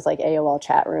is when it was like AOL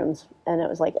chat rooms, and it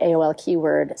was like AOL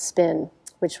keyword Spin,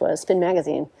 which was Spin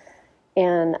Magazine.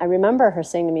 And I remember her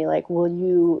saying to me, like, "Will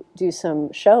you do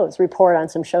some shows, report on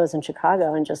some shows in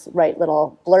Chicago and just write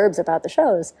little blurbs about the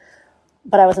shows?"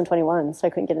 But I wasn't 21, so I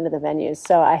couldn't get into the venues.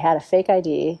 So I had a fake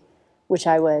ID,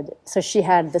 so she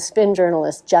had the Spin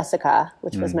journalist, Jessica,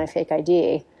 which was my fake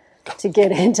ID, to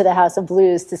get into the House of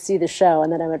Blues to see the show,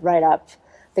 and then I would write up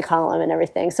the column and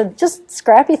everything. So just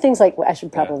scrappy things like, I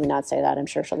should probably not say that. I'm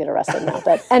sure she'll get arrested now.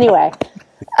 But anyway.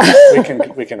 we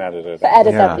can edit it.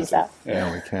 Edit that piece out.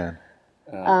 Yeah, we can.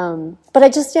 But I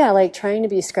just, like trying to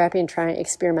be scrappy and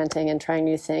experimenting and trying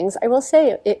new things. I will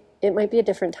say it might be a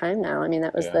different time now. I mean,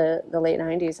 that was the late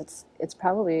 90s. It's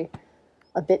probably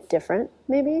a bit different,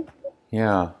 maybe.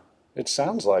 Yeah. It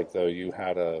sounds like, though, you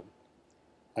had I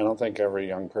don't think every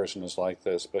young person is like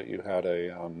this, but you had I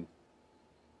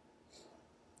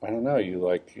don't know, you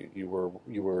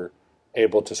were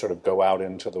able to sort of go out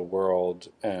into the world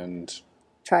and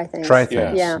try things.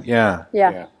 Yeah.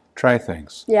 try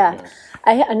things. Yeah.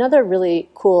 Another really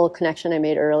cool connection I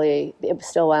made early, it was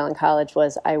still while in college,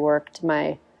 was I worked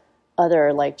my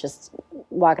other, like, just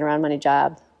walking around money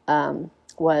job,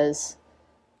 was,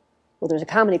 well, there's a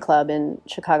comedy club in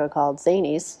Chicago called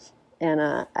Zanies,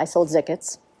 and I sold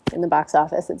tickets in the box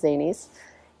office at Zanies.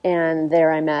 And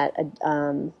there I met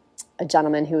a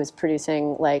gentleman who was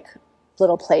producing, like,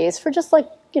 little plays for just, like,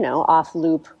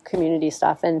 off-loop community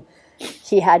stuff. And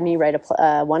he had me write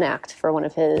one act for one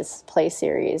of his play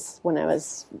series when I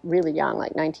was really young,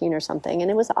 like 19 or something.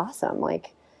 And it was awesome.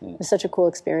 Like, it was such a cool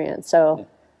experience. So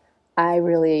I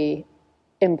really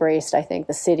embraced, I think,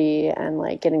 the city and,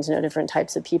 like, getting to know different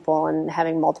types of people and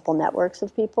having multiple networks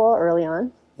of people early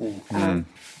on.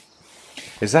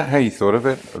 Is that how you thought of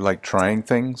it? Like trying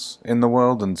things in the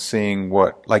world and seeing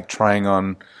what, like trying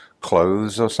on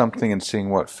clothes or something and seeing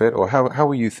what fit? Or how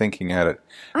were you thinking about it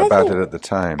at the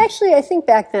time? Actually, I think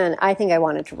back then, I think I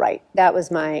wanted to write. That was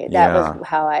was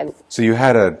how I... So you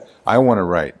had I want to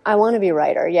write. I want to be a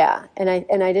writer, yeah. And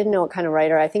I didn't know what kind of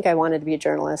writer. I think I wanted to be a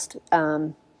journalist.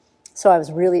 So I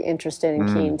was really interested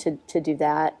and keen to do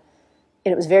that.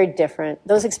 And it was very different.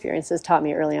 Those experiences taught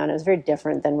me early on, it was very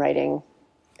different than writing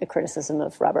a criticism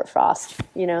of Robert Frost,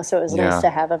 so it was nice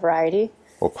to have a variety.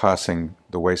 Or passing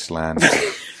the wasteland.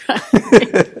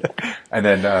 And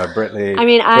then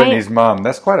Brittany's mom.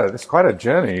 That's quite a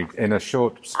journey in a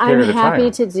short period of time. I'm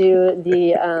happy to do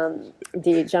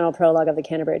the general prologue of the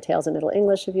Canterbury Tales in Middle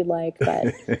English if you'd like.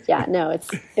 But yeah, no,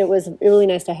 it was really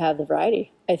nice to have the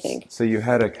variety, I think. So you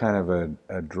had a kind of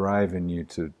a drive in you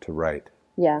to write.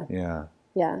 Yeah. Yeah.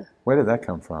 Yeah. Where did that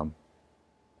come from?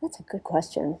 That's a good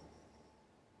question.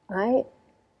 I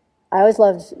always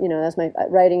loved, that's my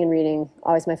writing and reading,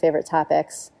 always my favorite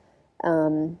topics.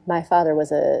 My father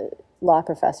was a law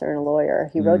professor and a lawyer.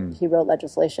 He wrote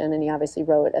legislation, and he obviously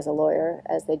wrote as a lawyer,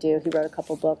 as they do. He wrote a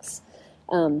couple books.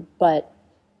 But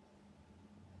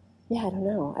yeah, I don't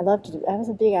know. I was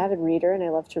a big avid reader, and I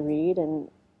loved to read,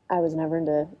 and I was never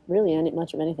into really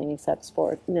much of anything except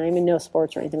sport. No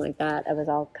sports or anything like that. I was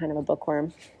all kind of a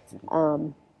bookworm.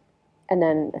 And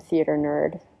then a theater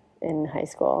nerd in high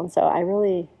school. And so I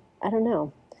don't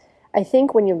know. I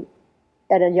think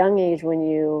at a young age, when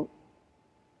you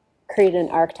create an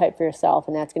archetype for yourself,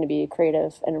 and that's going to be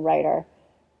creative and a writer,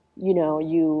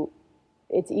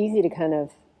 it's easy to kind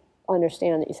of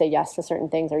understand that you say yes to certain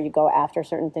things or you go after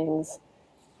certain things.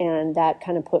 And that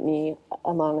kind of put me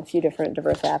along a few different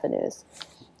diverse avenues.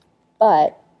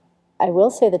 But I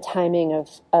will say the timing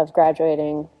of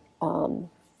graduating, and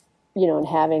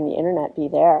having the internet be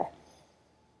there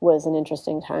was an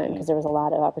interesting time because there was a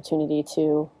lot of opportunity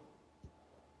to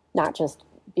not just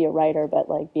be a writer, but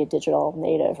like be a digital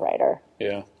native writer.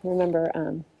 Yeah. I remember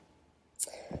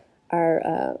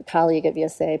our colleague at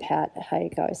VSA, Pat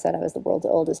Hike, always said I was the world's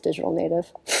oldest digital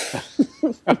native.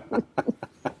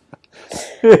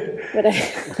 But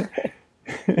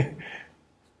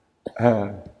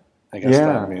I guess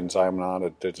that means I'm not a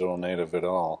digital native at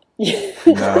all.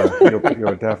 No,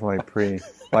 you're definitely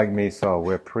like me, so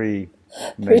we're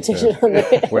pre-native.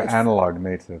 We're analog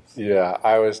natives. Yeah,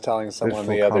 I was telling someone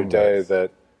the other day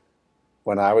that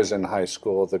when I was in high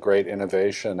school, the great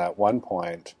innovation at one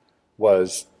point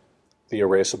was the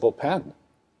erasable pen.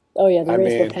 Oh yeah, the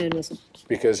erasable pen was...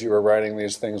 Because you were writing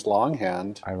these things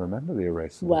longhand. I remember the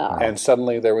erasable pen. And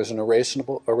suddenly there was an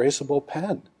erasable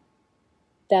pen.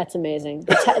 That's amazing.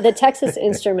 The Texas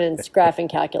Instruments graphing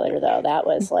calculator, though, that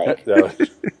was like...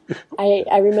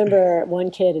 I remember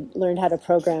one kid learned how to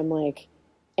program like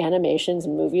animations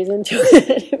and movies into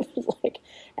it. It was like...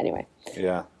 Anyway.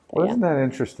 Yeah. Wasn't that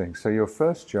interesting? So your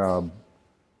first job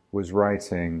was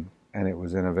writing and it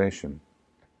was innovation.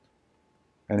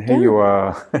 And here you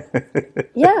are.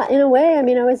 Yeah, in a way. I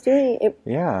mean, I was doing it.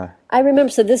 Yeah. I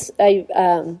remember, so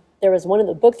there was one of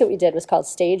the book that we did was called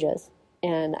Stages.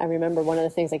 And I remember one of the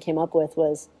things I came up with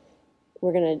was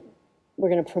we're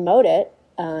gonna promote it,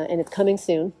 and it's coming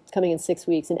soon. It's coming in 6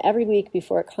 weeks. And every week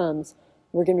before it comes,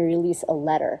 we're going to release a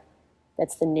letter.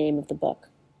 That's the name of the book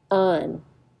on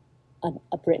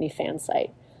a Britney fan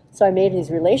site. So I made these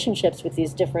relationships with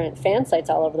these different fan sites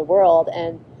all over the world,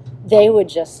 and they would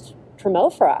just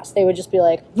promote for us. They would just be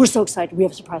like, we're so excited, we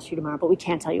have a surprise for you tomorrow, but we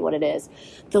can't tell you what it is.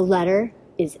 The letter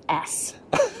is S.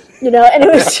 And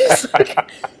it was just like,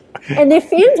 and the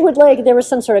fans would there was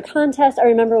some sort of contest. I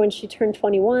remember when she turned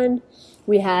 21,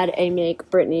 we had a Make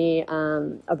Britney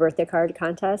a birthday card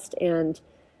contest, and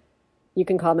you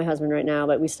can call my husband right now,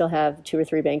 but we still have 2 or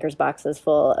 3 bankers boxes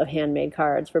full of handmade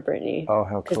cards for Britney. Oh,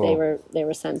 how cool. Because they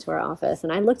were sent to our office,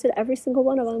 and I looked at every single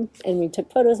one of them, and we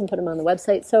took photos and put them on the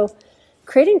website. So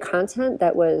creating content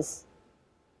that was,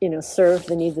 served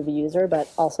the needs of the user, but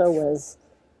also was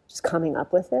just coming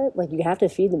up with it. Like, you have to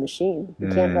feed the machine. You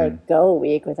can't like go a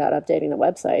week without updating the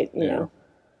website, you know?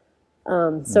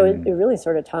 So it really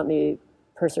sort of taught me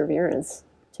perseverance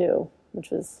too, which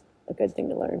was a good thing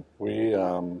to learn. We,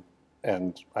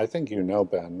 and I think you know,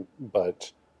 Ben,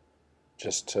 but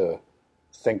just to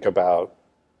think about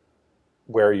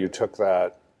where you took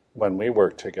that when we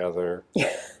worked together,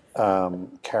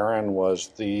 Karen was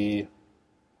I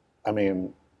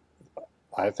mean,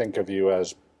 I think of you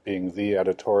as being the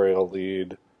editorial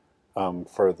lead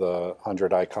for the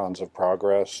 100 Icons of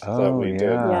Progress that we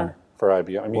did for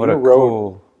IBM. I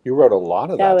mean, you wrote a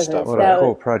lot of that stuff. What a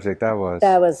cool project that was.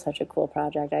 That was such a cool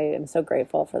project. I am so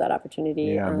grateful for that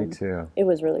opportunity. Yeah, me too. It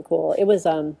was really cool. It was,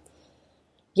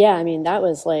 yeah, I mean, that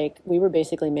was like, we were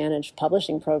basically managed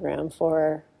publishing program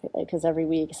for, because every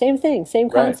week, same thing,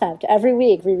 same concept. Right. Every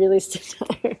week we released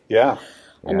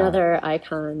another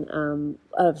icon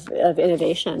of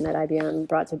innovation that IBM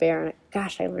brought to bear. And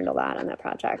gosh, I learned a lot on that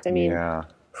project. I mean,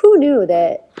 who knew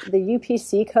that the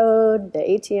UPC code, the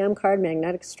ATM card,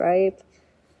 magnetic stripe,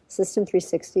 System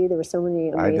 360, there were so many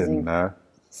amazing, I didn't know.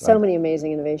 Many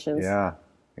amazing innovations. Yeah,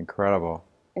 incredible.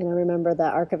 And I remember the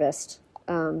archivist,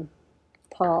 Paul.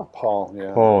 Paul, he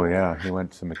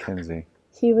went to McKinsey.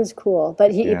 He was cool,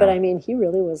 but I mean, he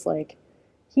really was like,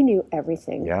 he knew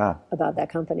everything about that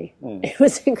company. It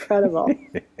was incredible.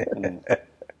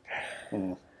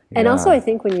 And also, I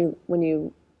think when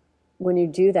you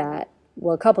do that,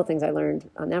 well, a couple of things I learned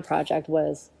on that project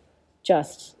was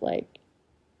just the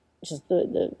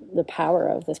power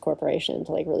of this corporation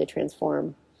to like really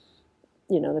transform,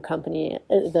 you know, the company,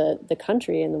 the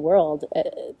country and the world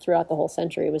throughout the whole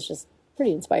century was just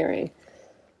pretty inspiring.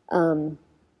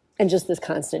 And just this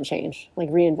constant change, like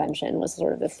reinvention was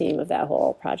sort of the theme of that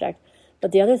whole project.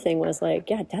 But the other thing was like,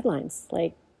 deadlines.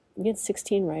 Like, we had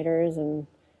 16 writers and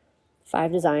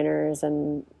 5 designers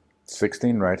and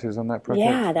 16 writers on that project?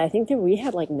 Yeah, I think that we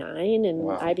had like 9 and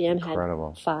IBM had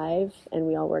 5 and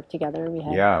we all worked together and we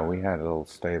had... we had a little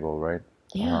stable, right?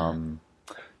 Yeah.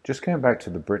 Just going back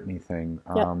to the Britney thing,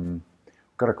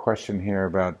 got a question here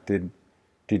about did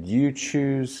you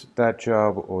choose that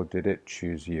job or did it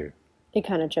choose you? It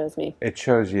kind of chose me. It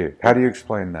chose you. How do you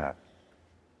explain that?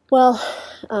 Well,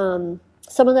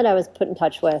 someone that I was put in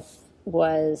touch with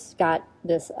got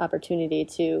this opportunity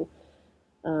to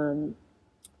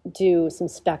do some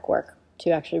spec work to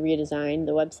actually redesign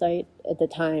the website at the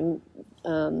time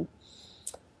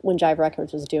when Jive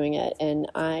Records was doing it,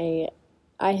 and I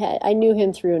knew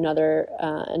him through another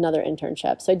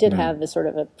internship, so I did have this sort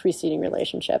of a preceding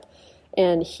relationship.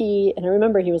 And I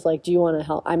remember he was like, do you want to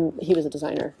help? He was a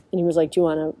designer. And he was like, do you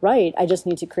want to write? I just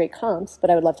need to create comps, but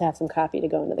I would love to have some copy to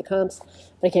go into the comps,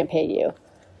 but I can't pay you.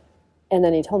 And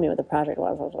then he told me what the project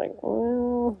was. I was like,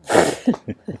 well.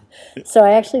 So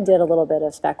I actually did a little bit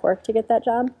of spec work to get that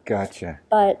job. Gotcha.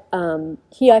 But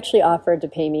he actually offered to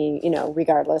pay me, you know,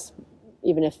 regardless,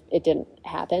 even if it didn't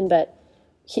happen. But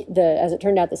as it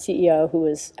turned out, the CEO who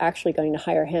was actually going to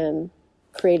hire him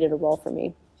created a role for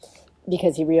me,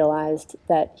 because he realized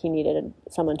that he needed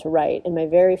someone to write. And my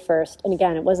very first, and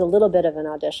again, it was a little bit of an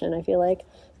audition, I feel like.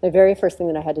 My very first thing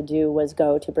that I had to do was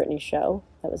go to Britney's show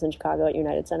that was in Chicago at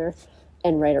United Center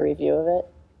and write a review of it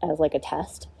as like a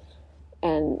test.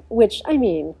 And which, I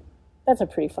mean, that's a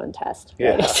pretty fun test.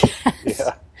 Yeah.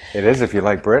 Yeah. It is if you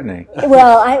like Britney.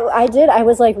 Well, I did. I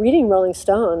was like reading Rolling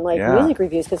Stone, like music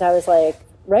reviews, because I was like,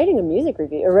 writing a music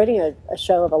review or writing a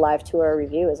show of a live tour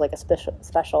review is like a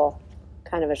special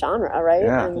kind of a genre, right?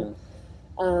 Yeah. And,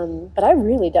 but I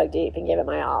really dug deep and gave it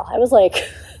my all. I was like,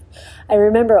 I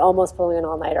remember almost pulling an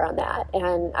all-nighter on that,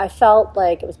 and I felt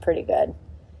like it was pretty good.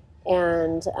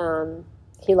 And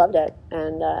he loved it,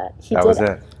 and he that did. Was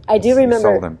it. I do remember.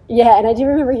 You sold him. Yeah, and I do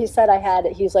remember he said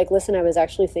he was like, listen, I was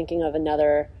actually thinking of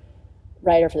another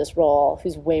writer for this role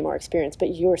who's way more experienced,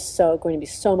 but you're going to be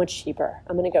so much cheaper.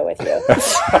 I'm going to go with you.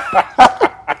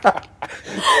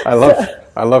 I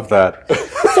love that.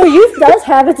 So youth does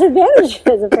have its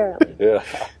advantages, apparently. Yeah.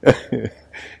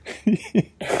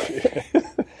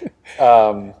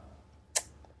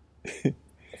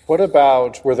 What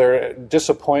about, were there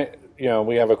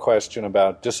we have a question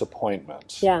about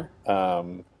disappointments. Yeah.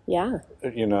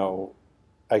 You know,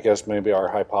 I guess maybe our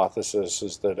hypothesis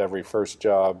is that every first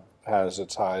job has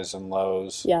its highs and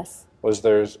lows. Yes.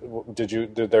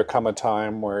 Did there come a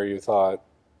time where you thought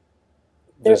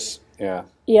Yeah,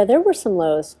 there were some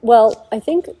lows. Well, I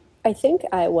think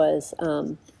I was.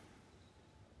 I've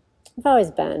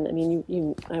always been. I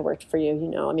mean, I worked for you. You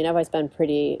know, I mean, I've always been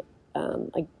pretty. Are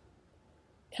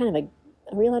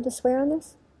we allowed to swear on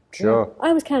this? Sure.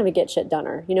 I was kind of a get shit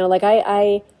doner. You know, like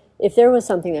I if there was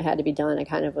something that had to be done, I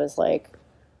kind of was like,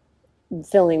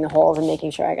 filling the holes and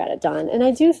making sure I got it done. And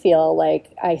I do feel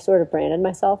like I sort of branded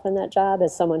myself in that job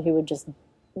as someone who would just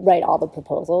write all the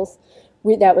proposals.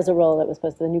 That was a role that was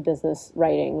supposed to, the new business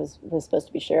writing was supposed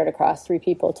to be shared across 3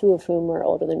 people, 2 of whom were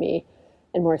older than me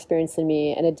and more experienced than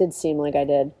me. And it did seem like I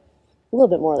did a little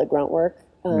bit more of the grunt work,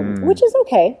 which is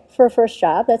okay for a first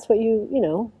job. That's what you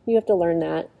have to learn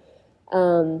that.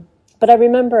 But I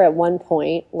remember at one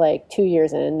point, like 2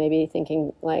 years in, maybe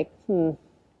thinking like,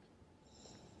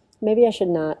 maybe I should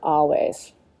not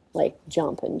always like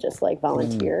jump and just like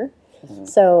volunteer.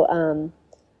 So,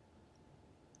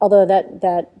 although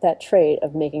that trait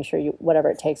of making sure whatever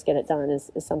it takes, get it done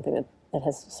is something that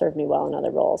has served me well in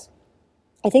other roles.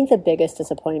 I think the biggest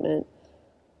disappointment,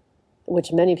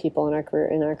 which many people in our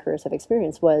careers have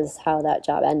experienced, was how that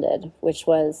job ended, which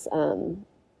was,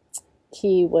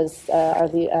 he was, our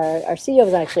CEO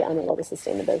was actually unable to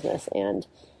sustain the business. And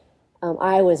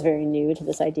I was very new to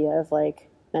this idea of like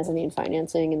mezzanine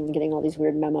financing and getting all these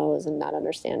weird memos and not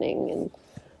understanding. And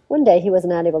one day he was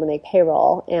not able to make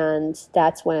payroll, and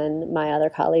that's when my other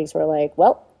colleagues were like,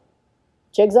 well,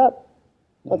 jig's up.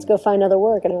 Let's go find other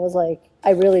work. And I was like,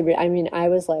 I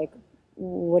was like,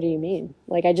 what do you mean?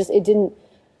 Like, the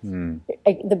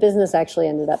business actually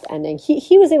ended up ending.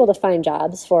 He was able to find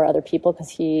jobs for other people because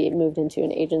he moved into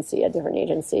a different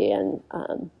agency, and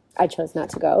I chose not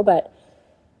to go. But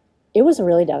it was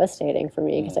really devastating for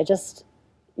me because I just,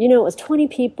 it was 20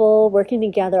 people working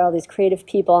together, all these creative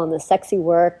people on this sexy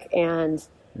work, and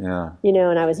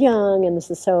and I was young, and this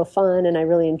is so fun, and I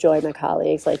really enjoyed my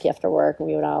colleagues, like after work, and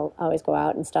we would always go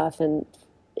out and stuff, and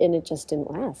it just didn't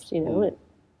last,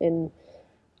 and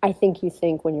I think you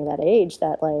think when you're that age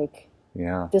that like,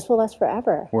 this will last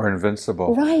forever. We're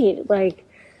invincible. Right. Like,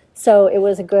 so it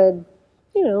was a good,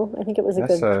 I think it was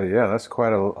that's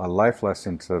quite a life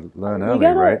lesson to learn early,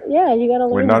 right? Yeah, you got to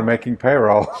learn. We're not making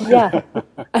payroll. Yeah.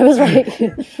 I was like,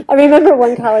 I remember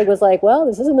one colleague was like, well,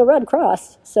 this isn't the Red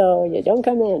Cross, so you don't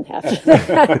come in after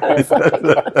that. I was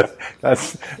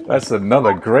like, that's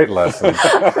another great lesson.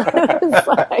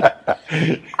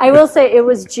 I will say it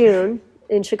was June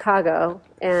in Chicago,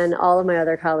 and all of my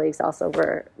other colleagues also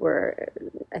were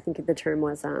I think the term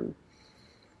was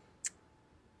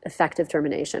effective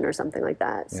termination or something like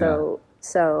that. Yeah.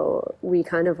 So we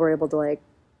kind of were able to like,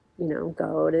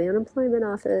 go to the unemployment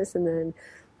office and then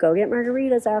go get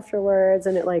margaritas afterwards,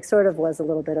 and it like sort of was a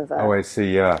little bit of a... Oh, I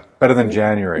see, yeah. Better than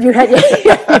January.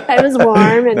 It was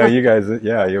warm. And no, you guys,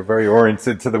 you're very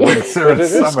oriented to the winter and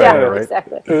summer, right?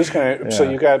 Exactly. It was kind of, so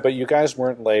you guys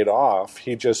weren't laid off.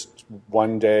 He just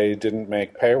one day didn't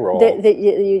make payroll.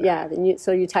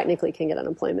 So you technically can get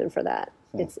unemployment for that.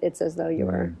 It's as though you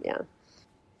were,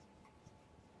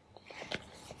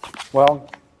 Well,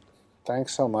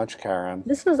 thanks so much, Karen.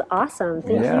 This was awesome.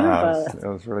 Thank you both. It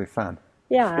was really fun.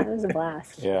 Yeah, it was a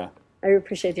blast. Yeah. I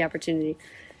appreciate the opportunity.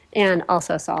 And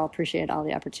also, Saul, appreciate all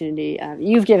the opportunity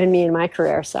you've given me in my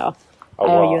carear. So I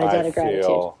owe you a debt of gratitude. I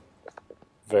feel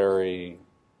very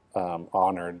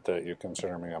honored that you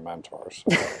consider me a mentor.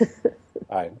 So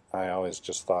I always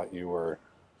just thought you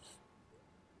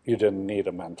didn't need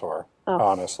a mentor,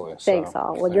 honestly. Thanks,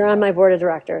 Saul. Well, you're on my board of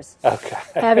directors. Okay.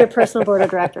 Have your personal board of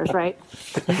directors, right?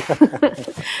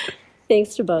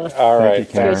 Thanks to both. All right. Thank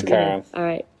you, Karen. Thanks, Karen. All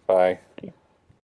right. Bye.